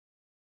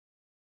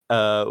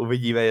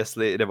 Uvidíme,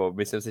 nebo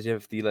myslím si, že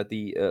v této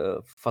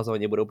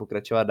fazóně budou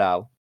pokračovat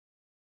dál.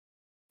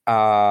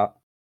 A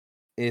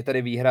je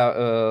tady výhra,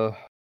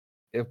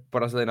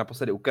 porazili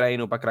naposledy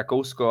Ukrajinu, pak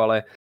Rakousko,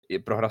 ale je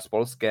prohra s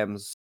Polskem,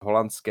 s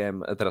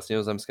Holandskem, teda s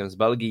Nizozemskem, s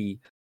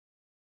Belgií.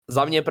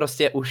 Za mě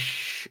prostě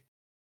už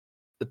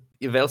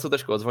Walesu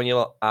trošku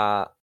odzvonilo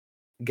a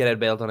Gareth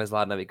Bale to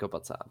nezvládne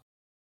vykopat sám.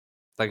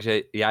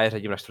 Takže já je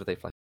řadím na 4.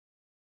 flek.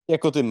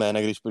 Jako ty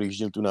jména, když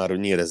projíždím tu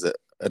národní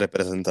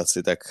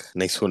reprezentaci, tak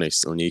nejsou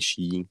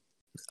nejsilnější,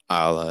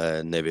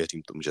 ale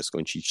nevěřím tomu, že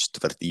skončí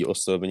 4.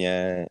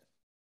 osobně.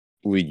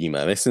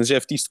 Uvidíme. Myslím, že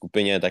v té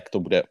skupině tak to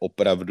bude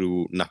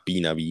opravdu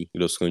napínavý,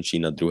 kdo skončí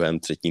na 2.,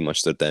 3. a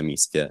 4.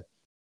 místě.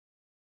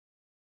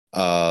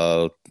 A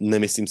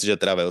nemyslím si, že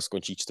teda Wales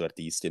skončí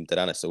 4., s tím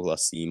teda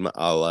nesouhlasím,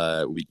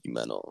 ale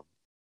uvidíme, no.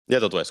 Je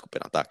to tvoje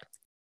skupina, tak.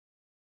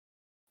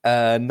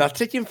 Na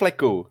 3.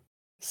 fleku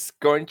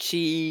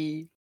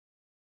skončí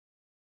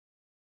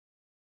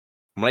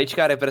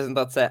maličká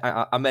reprezentace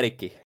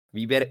Ameriky.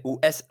 Výběr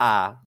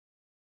USA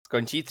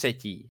skončí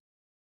 3.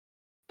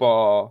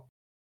 po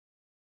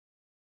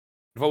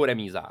 2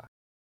 remízách.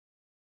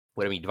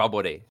 Bude mít 2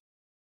 body.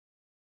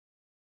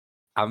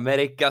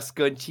 Amerika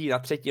skončí na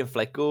 3.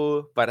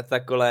 fleku,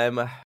 parta kolem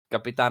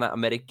kapitána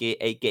Ameriky,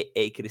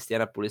 a.k.a.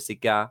 Christiana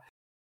Pulisicka,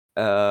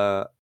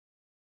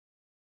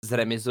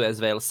 zremizuje s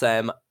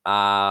Walesem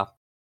a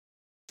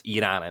s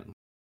Iránem.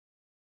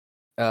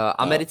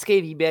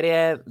 Americký výběr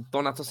je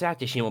to, na co se já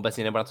těším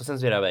obecně, nebo na co jsem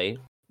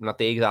zvědavej, na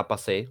ty jejich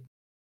zápasy.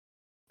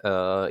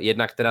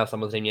 Jednak teda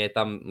samozřejmě je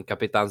tam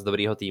kapitán z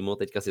dobrýho týmu,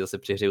 teďka si zase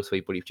přihřeju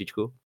svoji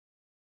polívčičku.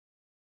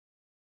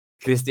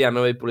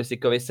 Christianovi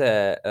Pulisickovi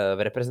se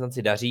v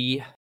reprezentaci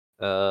daří,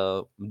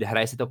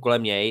 hraje si to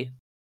kolem něj,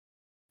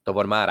 to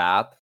on má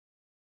rád.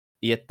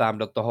 Je tam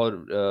do toho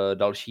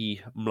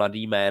další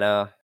mladý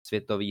jména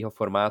světového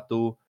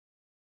formátu,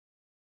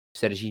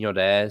 Serginho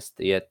Dest,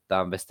 je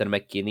tam Weston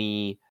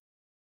McKinney.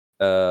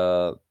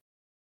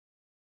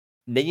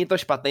 Není to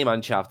špatný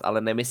manšaft,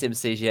 ale nemyslím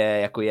si, že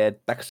jako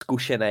je tak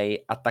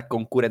zkušený a tak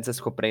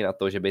konkurenceschopný na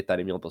to, že by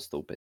tady měl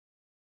postoupit.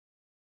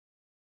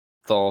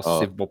 To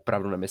si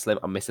opravdu nemyslím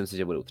a myslím si,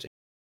 že budou 3.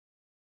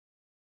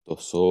 To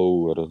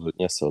jsou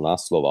rozhodně silná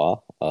slova.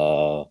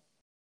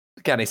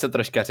 Tak já nejsem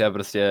troškař, já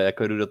prostě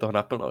jako jdu do toho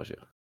naplno, že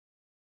jo?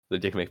 Do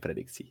těch mých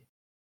predikcí.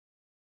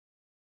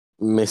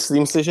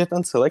 Myslím si, že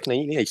ten celek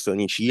není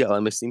nejsilnější,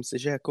 ale myslím si,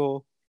 že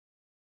jako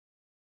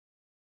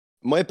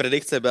moje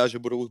predikce byla, že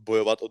budou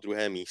bojovat o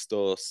 2.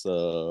 místo s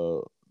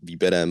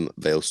výběrem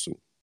Walesu.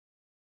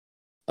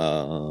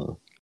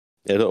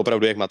 Je to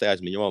opravdu, jak Matyáš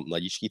zmiňoval,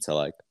 mladíčký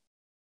celek.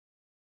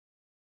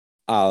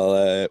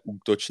 Ale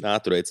útočná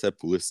trojice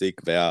Pulisic,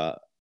 Vea,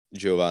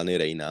 Giovanni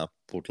Reina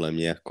podle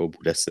mě jako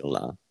bude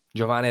silná.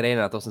 Giovanni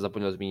Reina, to jsem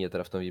zapomněl zmínit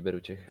teda v tom výběru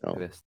těch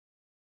hvězd.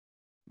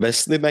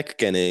 Wesley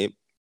McKennie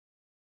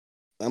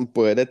tam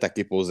pojede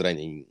taky po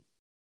zranění.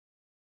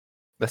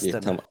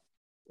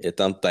 Je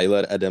tam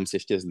Tyler Adams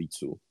ještě z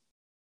Leedsu,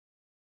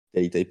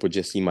 který tady pod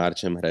Jesse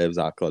Marchem hraje v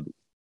základu.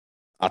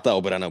 A ta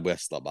obrana bude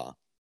slabá.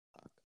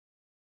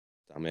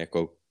 Tam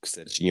jako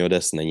Serginho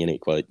Dest není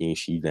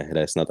nejkvalitnější,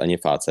 nehraje snad ani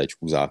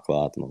FACčku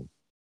základ, no.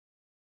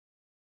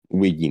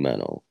 Uvidíme,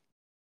 no.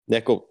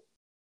 Jako,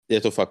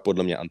 je to fakt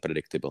podle mě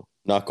unpredictable.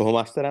 No a koho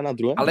máš teda na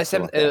druhém? Ale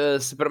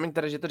promiň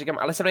teda, že to říkám,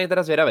 ale jsem na ně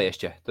teda zvědavý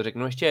ještě. To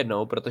řeknu ještě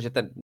jednou, protože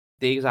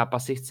ty jejich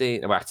zápasy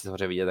já chci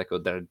samozřejmě vidět jako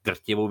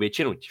drtivou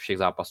většinu všech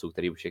zápasů,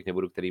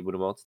 který budu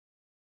moct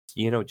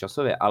stihnout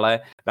časově,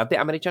 ale na ty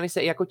Američany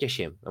se i jako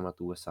těším, na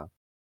tu USA.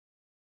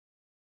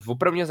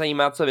 Opravdu mě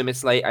zajímá, co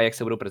vymyslejí a jak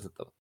se budou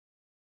prezentovat.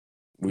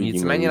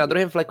 Nicméně na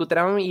druhém fleku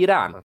teda mám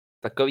Irán.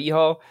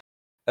 Takovýho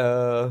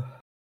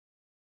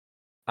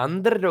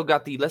underdoga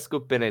téhle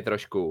skupiny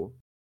trošku,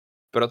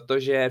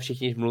 protože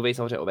všichni mluví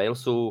samozřejmě o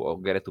Walesu, o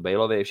Garethu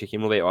Baleovi, všichni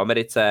mluví o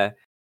Americe,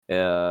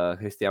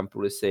 Christian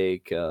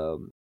Pulisic,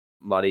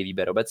 mladý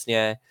výběr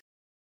obecně.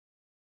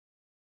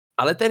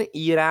 Ale ten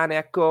Irán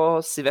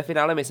jako si ve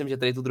finále myslím, že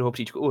tady tu druhou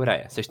příčku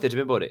uhraje se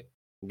 4 body,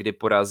 kdy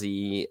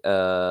porazí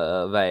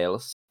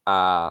Wales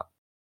a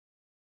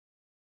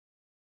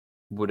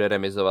bude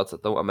remizovat s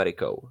tou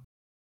Amerikou.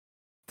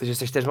 Takže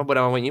se 4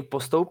 bodama oni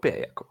postoupí,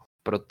 jako,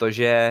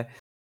 protože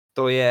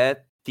to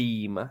je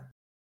tým,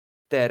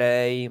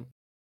 který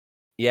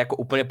je jako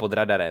úplně pod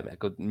radarem.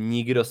 Jako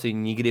nikdo si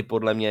nikdy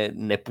podle mě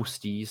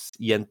nepustí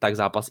jen tak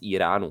zápas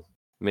Iránu.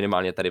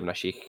 Minimálně tady v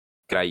našich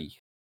krajích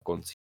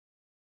konci.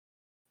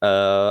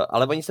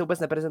 Ale oni se vůbec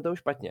neprezentují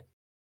špatně.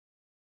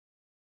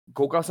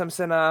 Koukal jsem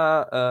se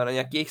na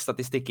nějaké jejich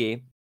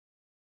statistiky.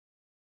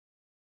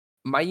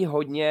 Mají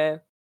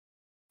hodně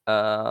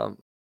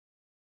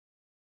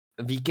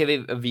výkyvy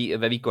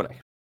ve výkonech.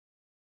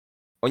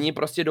 Oni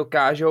prostě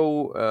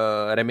dokážou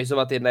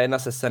remizovat 1-1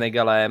 se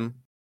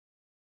Senegalem,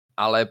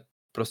 ale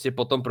prostě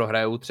potom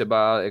prohrajou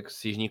třeba jak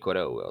s Jižní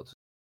Koreou. Jo.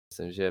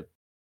 Myslím, že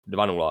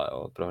 2-0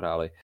 jo,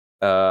 prohráli.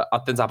 A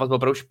ten zápas byl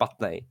opravdu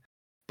špatný.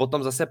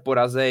 Potom zase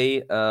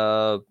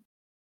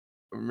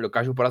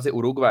dokážou porazit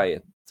Uruguay,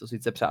 co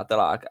sice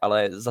přátelák,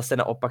 ale zase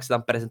naopak se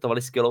tam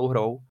prezentovali skvělou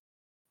hrou.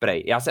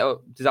 Prej.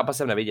 Ty zápasy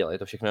jsem neviděl, je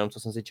to všechno jenom, co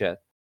jsem si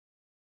četl.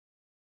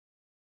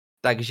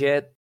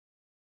 Takže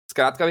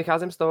zkrátka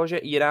vycházím z toho, že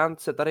Irán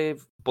se tady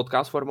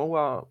potká s formou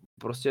a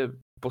prostě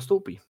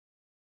postoupí.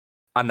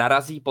 A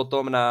narazí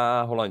potom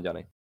na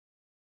Holanďany.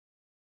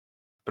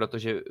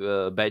 Protože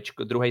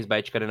druhý z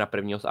Bčka jde na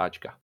prvního z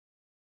Ačka.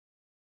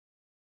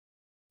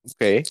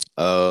 OK.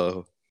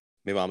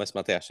 My máme s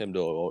Matyášem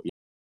do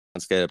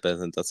iránské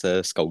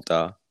reprezentace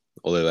skauta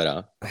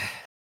Olivera,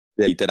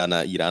 který teda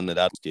na Irán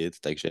nedá pustit,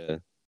 takže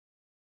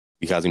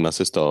vycházíme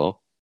asi z toho.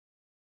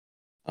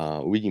 A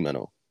uvidíme,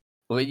 no.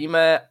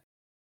 Uvidíme.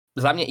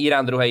 Za mě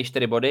Irán druhý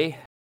 4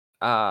 body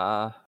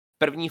a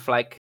první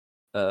flag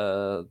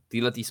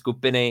téhletý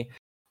skupiny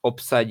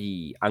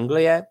obsadí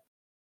Anglie,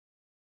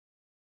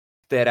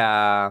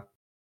 která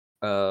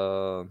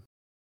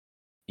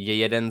je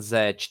jeden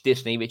ze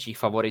 4 největších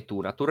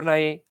favoritů na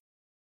turnaji.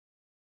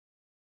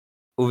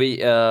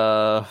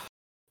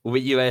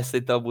 Uvidíme,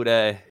 jestli to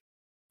bude,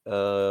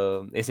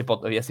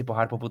 jestli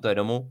pohár poputuje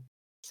domů,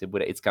 jestli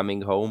bude It's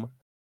Coming Home.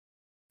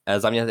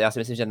 Za mě, já si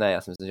myslím, že ne.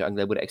 Já si myslím, že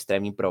Anglie bude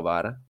extrémní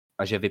provar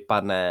a že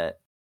vypadne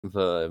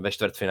ve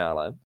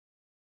čtvrtfinále.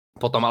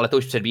 Potom, ale to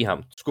už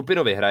předbíhám,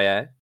 skupinu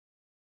vyhraje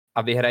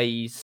a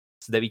vyhrají s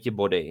 9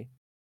 body.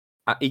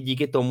 A i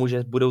díky tomu,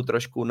 že budou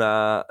trošku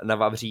na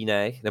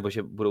vavřínech, nebo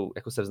že budou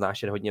jako se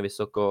vznášet hodně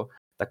vysoko,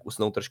 tak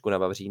usnou trošku na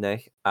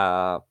vavřínech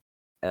a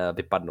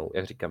vypadnou,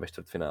 jak říkám, ve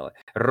čtvrtfinále.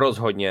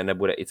 Rozhodně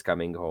nebude It's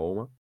Coming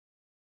Home,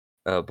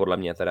 podle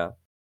mě teda.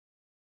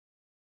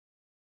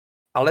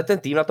 Ale ten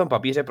tým na tom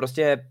papíře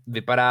prostě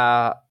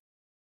vypadá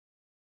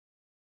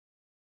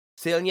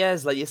silně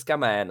z hlediska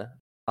jmén,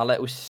 ale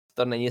už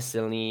to není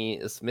silný,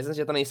 myslím,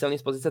 že to není silný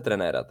z pozice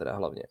trenéra teda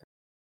hlavně.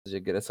 Že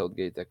Gareth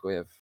Southgate jako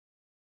je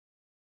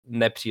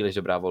nepříliš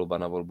dobrá volba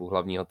na volbu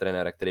hlavního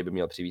trenéra, který by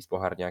měl přivést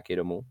pohár nějaký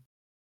domů.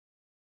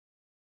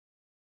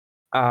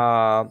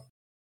 A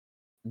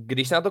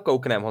když se na to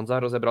koukneme, Honza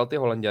rozebral ty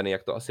Holanďany,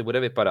 jak to asi bude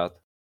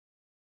vypadat.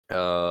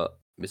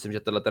 Myslím, že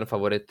tenhle ten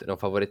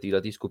favorit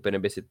této skupiny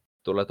by si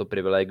tohleto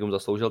privilegium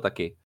zasloužil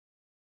taky.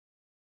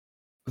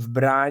 V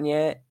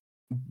bráně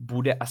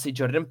bude asi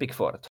Jordan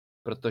Pickford,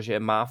 protože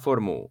má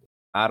formu.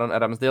 Aaron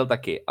Ramsdale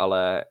taky,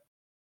 ale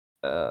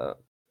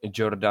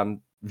Jordan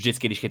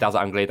vždycky, když chytá za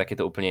Anglii, tak je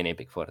to úplně jiný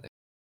Pickford.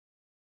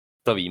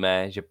 To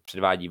víme, že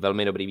předvádí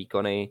velmi dobrý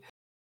výkony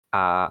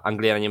a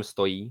Anglie na něm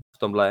stojí v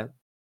tomhle.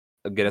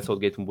 Gareth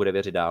Southgate mu bude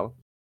věřit dál.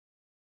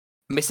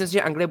 Myslím si,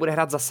 že Anglie bude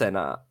hrát zase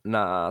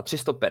na 3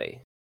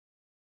 stopery,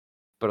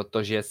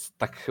 protože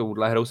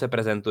takovouhle hrou se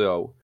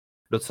prezentujou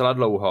docela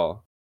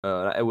dlouho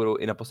na Euro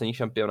i na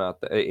posledních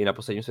i na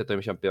posledním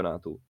světovém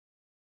šampionátu.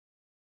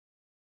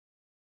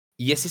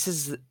 Jestli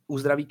se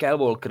uzdraví Kyle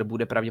Walker,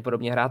 bude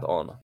pravděpodobně hrát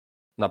on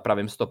na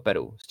pravém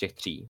stoperu z těch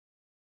 3.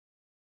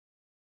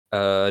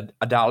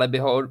 A dále by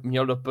ho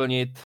měl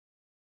doplnit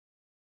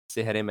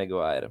si Harry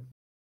Maguire,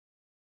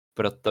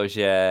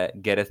 protože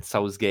Gareth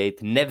Southgate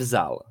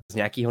nevzal z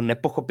nějakého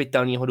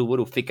nepochopitelného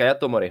důvodu Fikayo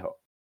Tomoriho.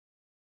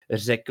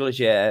 Řekl,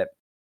 že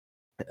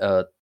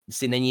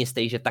si není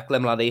jistý, že takhle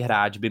mladý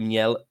hráč by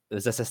měl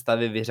ze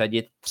sestavy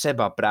vyřadit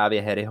třeba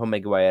právě Harryho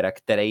Maguirea,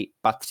 který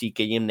patří k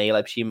jedním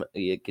nejlepším,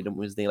 k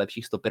jednomu z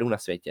nejlepších stoperů na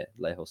světě,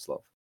 dle jeho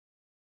slov.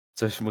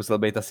 Což musel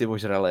být asi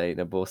ožralej,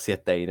 nebo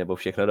sjetej, nebo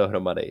všechno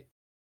dohromady.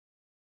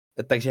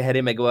 Takže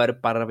Harry Maguire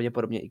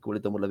pravděpodobně i kvůli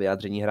tomuhle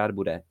vyjádření hrát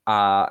bude.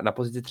 A na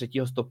pozici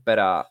třetího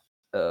stopera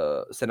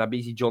se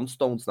nabízí John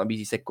Stones,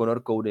 nabízí se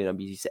Conor Cody,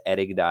 nabízí se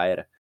Eric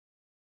Dyer.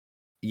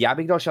 Já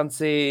bych dal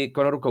šanci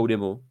Conoru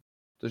Codymu,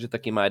 protože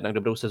taky má jednak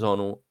dobrou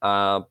sezónu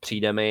a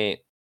přijde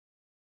mi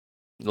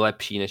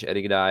lepší než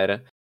Eric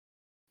Dyer.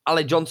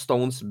 Ale John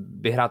Stones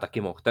by hrát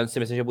taky mohl. Ten si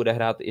myslím, že bude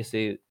hrát,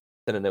 jestli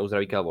ten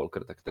neuzdraví Kyle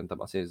Walker, tak ten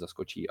tam asi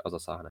zaskočí a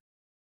zasáhne.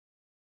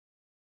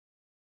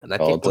 Na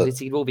těch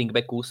pozicích dvou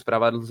wingbacků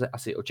zprava lze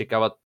asi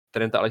očekávat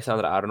Trenta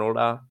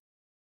Alexandra-Arnolda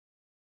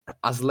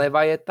a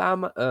zleva je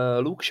tam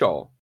Luke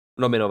Shaw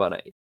nominovaný.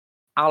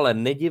 Ale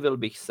nedivil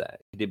bych se,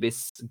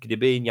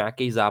 kdyby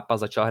nějaký zápas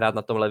začal hrát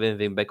na tom levém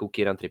wingbacku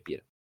Kieran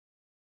Trippier.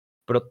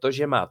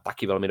 Protože má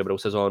taky velmi dobrou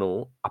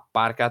sezónu a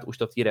párkrát už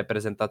to v té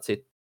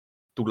reprezentaci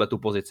tu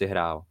pozici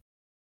hrál.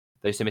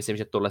 Takže si myslím,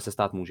 že tohle se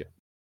stát může.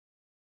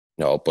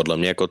 No, podle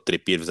mě jako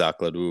Trippier v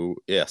základu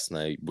je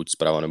jasný, buď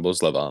zprava nebo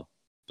zleva.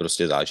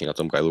 Prostě záleží na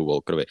tom Kyleu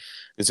Walkerovi.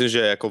 Myslím, že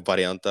jako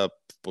varianta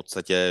v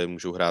podstatě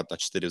můžou hrát na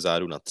 4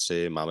 vzadu, na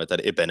 3. Máme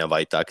tady i Bena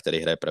Whitea, který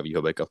hraje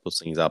pravýho beka v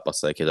posledních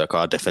zápasech. Je to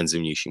taková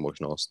defenzivnější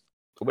možnost.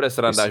 To bude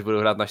sranda, až budou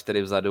hrát na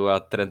 4 vzadu a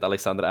Trent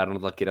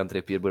Alexander-Arnold a Kieran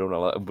Trippier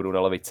budou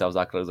na levici a v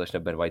základu začne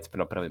Ben White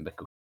na pravém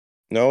beku.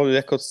 No,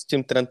 jako s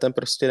tím Trentem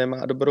prostě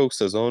nemá dobrou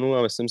sezónu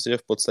a myslím si, že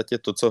v podstatě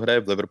to, co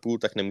hraje v Liverpoolu,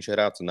 tak nemůže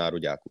hrát v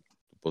nároďáku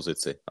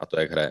pozici a to,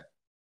 jak hraje.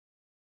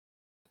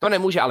 To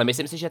nemůže, ale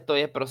myslím si, že to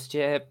je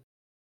prostě...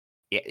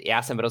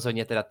 Já jsem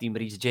rozhodně teda tým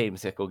Reece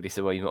James, jako když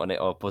se bavíme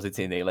o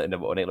pozici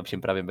nebo o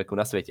nejlepším pravém beku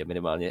na světě,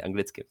 minimálně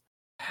anglicky.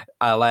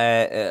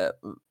 Ale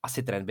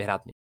asi Trent by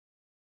hrát měl.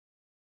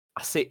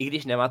 Asi i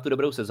když nemá tu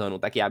dobrou sezónu,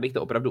 tak já bych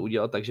to opravdu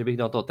udělal tak, že bych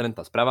dal toho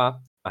Trenta zprava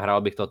a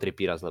hrál bych toho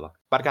Trippiera zleva.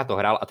 Párkrát to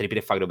hrál a Trippier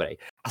je fakt dobrý.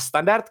 A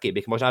standardky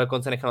bych možná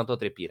dokonce nechal na toho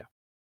Trippiera.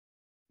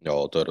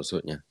 Jo, to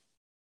rozhodně.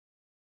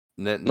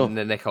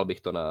 Nechal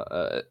bych to na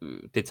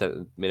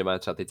minimálně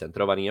třeba ty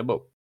centrovaný,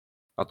 nebo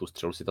a tu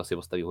střelu si to asi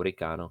postaví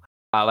Hurricane.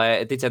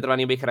 Ale ty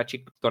centrovaný bych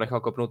radši to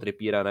nechal kopnout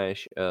Trippiera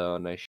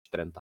než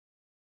Trenta.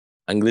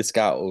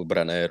 Anglická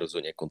obrana je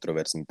rozhodně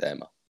kontroverzní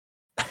téma.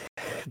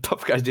 To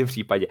v každém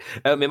případě.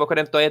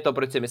 Mimochodem to je to,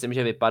 proč si myslím,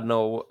 že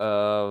vypadnou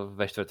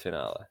ve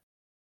čtvrtfinále.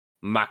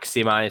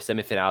 Maximálně v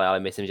semifinále, ale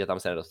myslím, že tam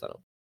se nedostanou.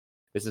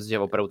 Myslím si, že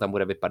opravdu tam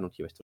bude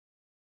vypadnutí ve čtvrtfinále.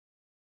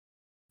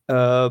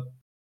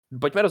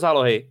 Pojďme do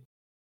zálohy.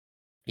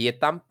 Je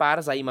tam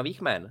pár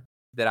zajímavých jmen,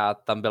 která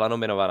tam byla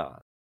nominovaná.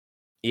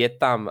 Je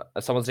tam,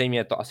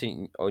 samozřejmě to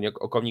asi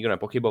o kom nikdo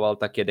nepochyboval,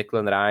 tak je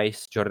Declan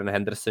Rice, Jordan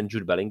Henderson,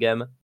 Jude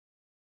Bellingham.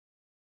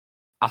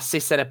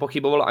 Asi se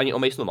nepochybovalo ani o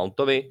Masonu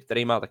Mountovi,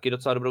 který má taky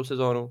docela dobrou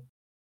sezónu.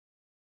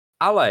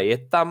 Ale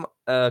je tam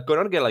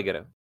Conor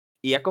Gallagher.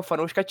 I jako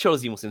fanouška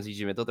Chelsea musím říct,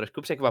 že mě to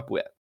trošku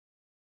překvapuje.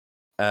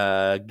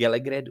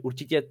 Gallagher je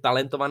určitě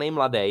talentovaný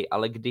mladý,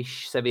 ale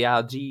když se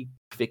vyjádří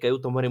k Fikayu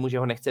Tomorimu, že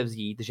ho nechce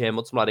vzít, že je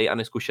moc mladý a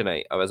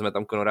neskušený a vezme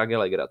tam Conora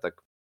Gallaghera, tak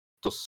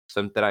to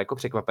jsem teda jako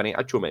překvapený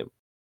a čumím.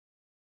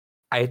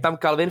 A je tam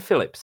Calvin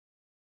Phillips,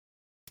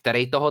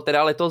 který toho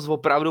teda letos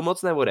opravdu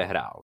moc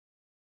neodehrál.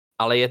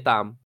 Ale je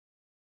tam.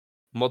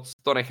 Moc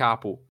to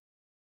nechápu.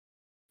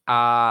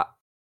 A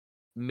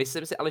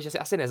myslím si ale, že si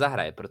asi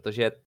nezahraje,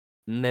 protože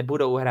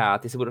nebudou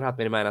hrát, jestli budou hrát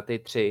minimálně na ty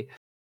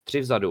tři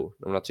vzadu,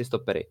 no na 3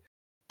 stopery,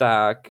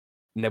 tak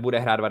nebude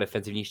hrát 2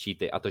 defenzivní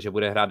štíty a to, že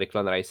bude hrát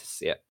Declan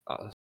Rice je,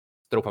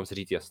 troufám si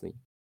říct, jasný.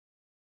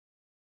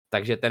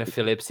 Takže ten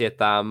Phillips je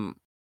tam,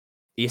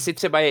 jestli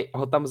třeba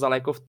ho tam vzal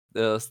jako v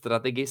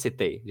strategii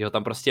City, že ho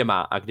tam prostě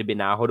má a kdyby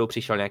náhodou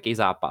přišel nějaký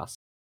zápas,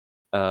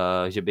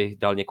 že by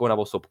dal někoho na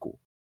osobku,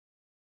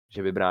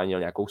 že by bránil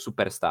nějakou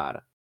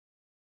superstar,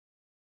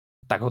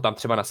 tak ho tam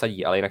třeba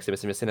nasadí, ale jinak si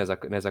myslím, že si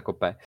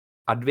nezakope.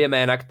 A 2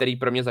 jména, který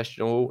pro mě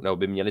začnou, nebo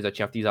by měli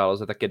začínat v té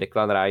záloze, tak je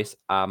Declan Rice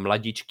a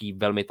mladičký,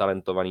 velmi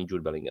talentovaný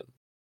Jude Bellingham.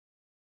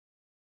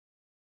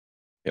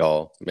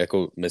 Jo,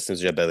 jako myslím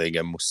si, že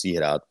Bellingham musí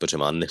hrát, protože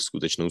má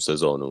neskutečnou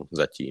sezónu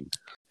zatím.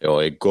 Jo,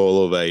 je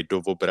gólovej,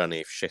 do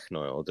obrany,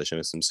 všechno, jo, takže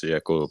myslím si, že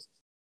jako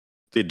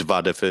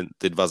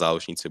ty dva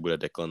záložníci bude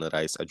Declan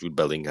Rice a Jude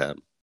Bellingham.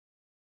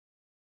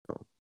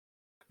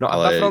 No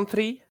a ta front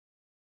three?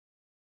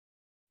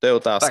 To je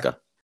otázka.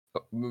 Tak,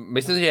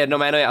 myslím si, že jedno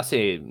jméno je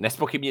asi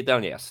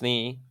nespochybnitelně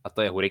jasný, a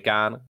to je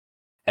Hurricane,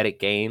 Harry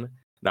Kane,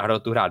 na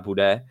hrotu hrát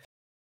bude.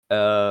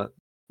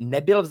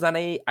 Nebyl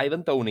vzaný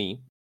Ivan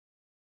Toney,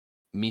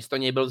 místo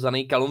něj byl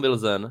vzaný Callum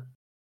Wilson,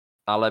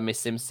 ale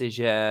myslím si,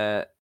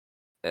 že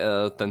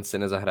ten si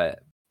nezahraje.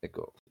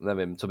 Jako,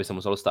 nevím, co by se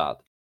muselo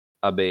stát,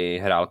 aby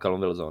hrál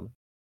Callum Wilson.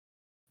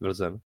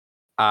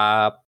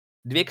 A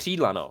 2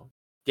 křídla, no.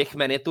 Těch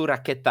jmen je tu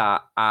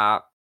raketa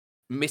a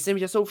myslím,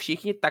 že jsou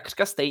všichni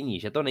takřka stejní,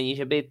 že to není,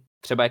 že by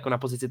třeba jako na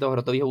pozici toho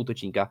hrotového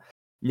útočníka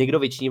někdo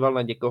vyčníval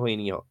na někoho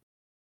jiného.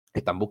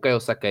 Je tam Bukayo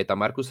Saka, je tam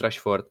Marcus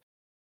Rashford,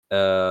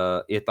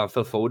 je tam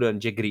Phil Foden,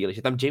 Jack Grealish,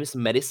 je tam James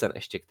Madison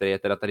ještě, který je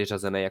teda tady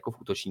řazený jako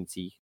v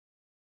útočnících.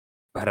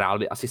 Hrál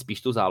by asi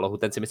spíš tu zálohu,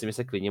 ten si myslím, že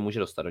se klidně může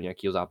dostat do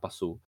nějakého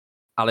zápasu,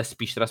 ale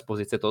spíš teda z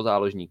pozice toho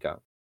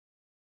záložníka.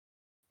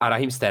 A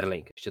Raheem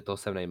Sterling, ještě toho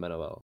jsem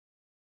nejmenoval.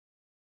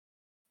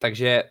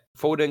 Takže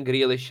Foden,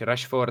 Grealish,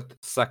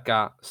 Rashford,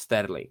 Saka,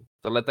 Sterling.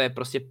 Tohle je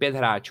prostě 5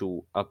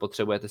 hráčů a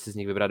potřebujete si z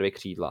nich vybrat 2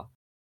 křídla.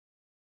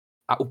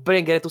 A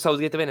úplně Garethu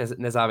Southgateovi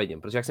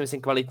nezávidím, protože jak si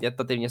myslím,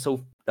 kvalitativně jsou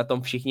na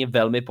tom všichni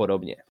velmi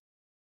podobně.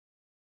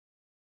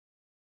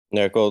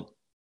 No jako,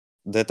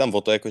 jde tam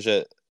o to, jako,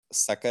 že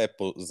Saka je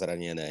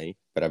zraněný,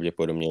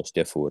 pravděpodobně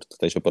ještě furt,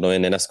 takže podle mě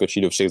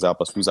nenaskočí do všech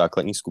zápasů v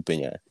základní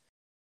skupině.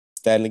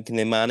 Sterling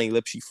nemá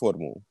nejlepší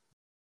formu.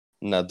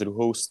 Na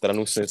druhou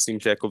stranu si myslím,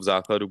 že jako v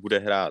základu bude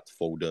hrát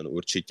Foden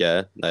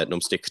určitě, na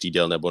jednom z těch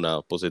křídel nebo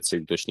na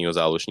pozici útočního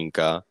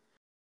záložníka.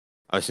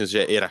 A myslím si,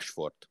 že i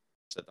Rashford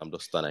se tam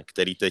dostane,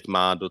 který teď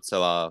má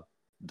docela,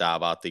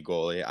 dává ty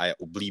góly a je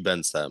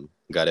oblíbencem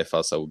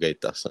Garetha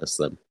Southgatea,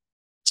 myslím.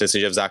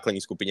 Myslím, že v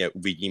základní skupině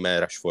uvidíme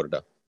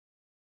Rashforda.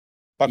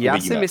 Pak já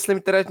uvidíme. Si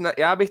myslím teda,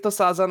 já bych to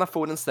sázal na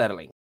Foden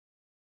Sterling.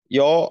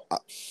 Jo,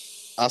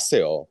 asi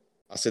jo.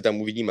 Asi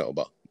tam uvidíme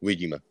oba.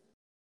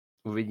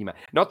 Uvidíme.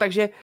 No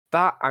takže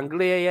ta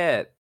Anglie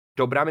je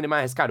dobrá,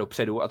 minimálně hezká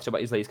dopředu a třeba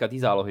i z hlediska té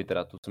zálohy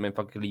teda, to se mi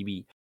fakt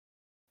líbí.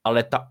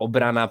 Ale ta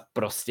obrana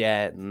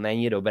prostě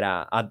není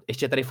dobrá. A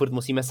ještě tady furt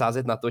musíme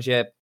sázet na to,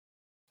 že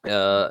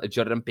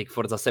Jordan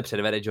Pickford zase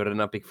předvede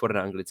Jordana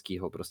Pickforda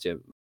anglickýho, prostě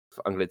v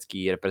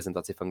anglický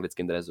reprezentaci, v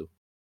anglickém dresu.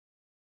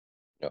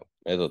 Jo,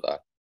 je to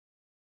tak.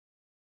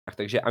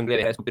 Takže Anglie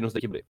vyhraje skupinu z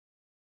Debly.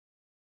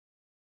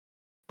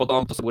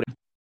 Potom, co se bude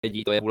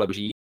dít, to je vůle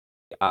boží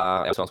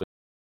a já jsem vám svůj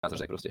názor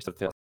řekl, prostě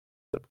čtvrtfinále.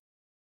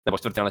 Nebo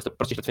čtvrtfinále,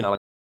 prostě čtvrtfinále.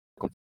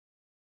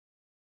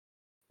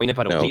 Oni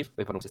nepadnou dřív,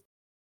 vypadnou si.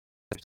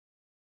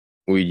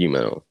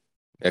 Uvidíme, no.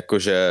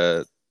 Jakože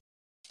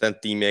ten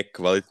tým je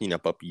kvalitní na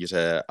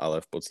papíře,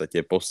 ale v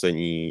podstatě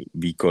poslední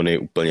výkony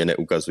úplně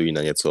neukazují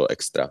na něco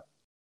extra.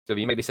 To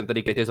víme, když jsem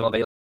tady kritizoval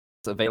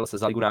Wales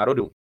za Ligu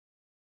národů,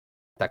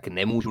 tak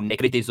nemůžu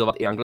nekritizovat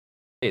i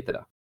Anglii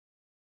teda.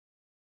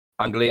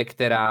 Anglie,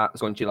 která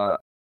skončila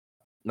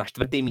na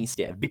 4.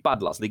 místě,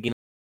 vypadla z Ligy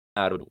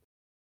národů.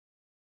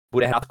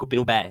 Bude hrát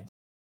skupinu B,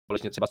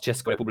 společně třeba s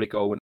Českou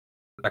republikou,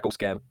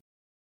 Rakouskem,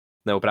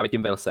 nebo právě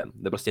tím Walesem,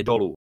 jde prostě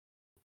dolů.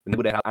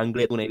 Nebude hrát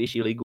Anglie tu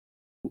nejvyšší ligu.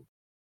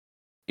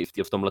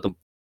 V tomhletom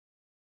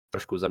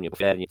trošku za mě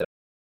poférní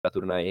teda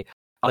turnaji.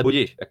 Ale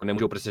budíš, jako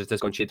nemůžou prostě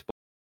skončit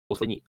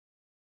poslední.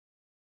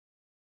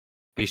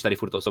 Když tady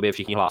furt o sobě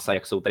všichni hlásají,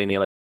 jak jsou tady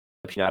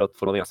nejlepší národ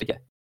fotbalový na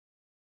světě.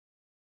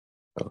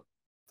 No.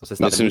 To se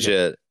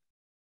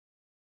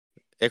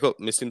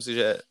myslím si,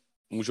 že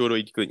můžou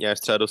dojít klidně až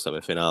třeba do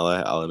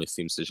semifinále, ale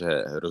myslím si, že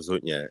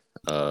rozhodně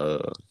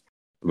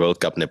World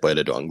Cup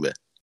nepojede do Anglie.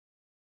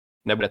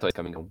 Nebude to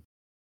coming home.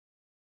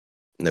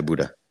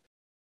 Nebude.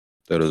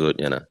 To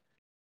rozhodně ne.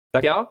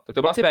 Tak jo, tak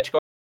to bylo asi Bčko.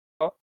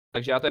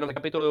 Takže já to jenom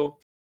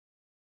rekapituluju.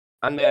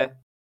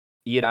 Anglie,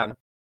 Irán,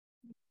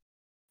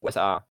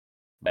 USA,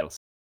 Wales.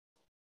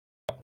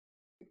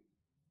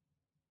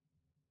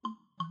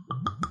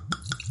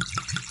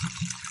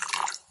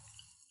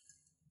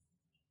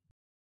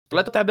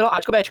 Tohle to teda bylo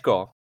Ačko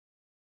Bčko.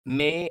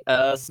 My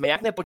jsme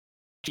jak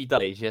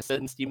nepočítali, že se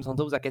s tím s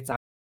Honzou zakecáme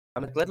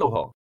takhle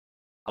dlouho.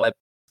 Ale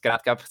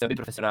zkrátka chceme být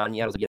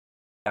profesionální a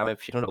rozbíráme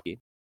všechno do oky.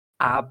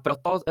 A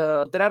proto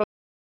teda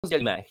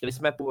rozdělíme. Chtěli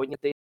jsme původně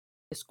ty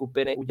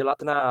skupiny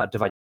udělat na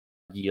 2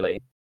 díly.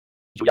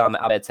 Že uděláme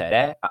A, B, C,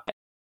 D a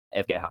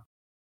F, G, H.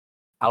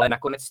 Ale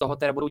nakonec z toho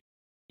teda budou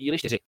díly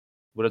 4.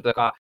 Bude to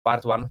taková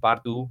part 1,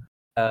 part 2,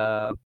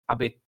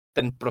 aby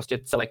ten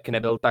prostě celek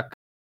nebyl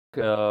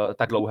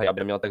tak dlouhý, aby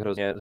neměl tak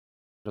hrozně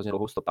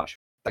dlouhou stopáž.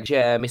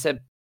 Takže my se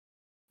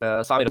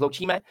s vámi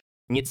rozloučíme,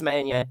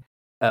 nicméně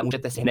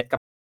můžete si hnedka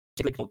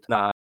přikliknout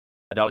na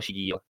další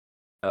díl,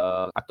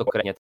 a to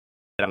konkrétně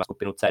teda na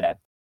skupinu CD.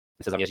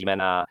 My se zaměříme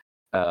na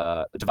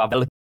 2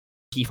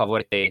 velký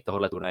favority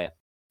tohohle turnaje.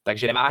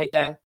 Takže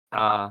neváhejte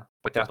a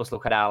pojďte nás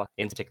poslouchat dál,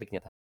 jen si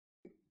překlikněte.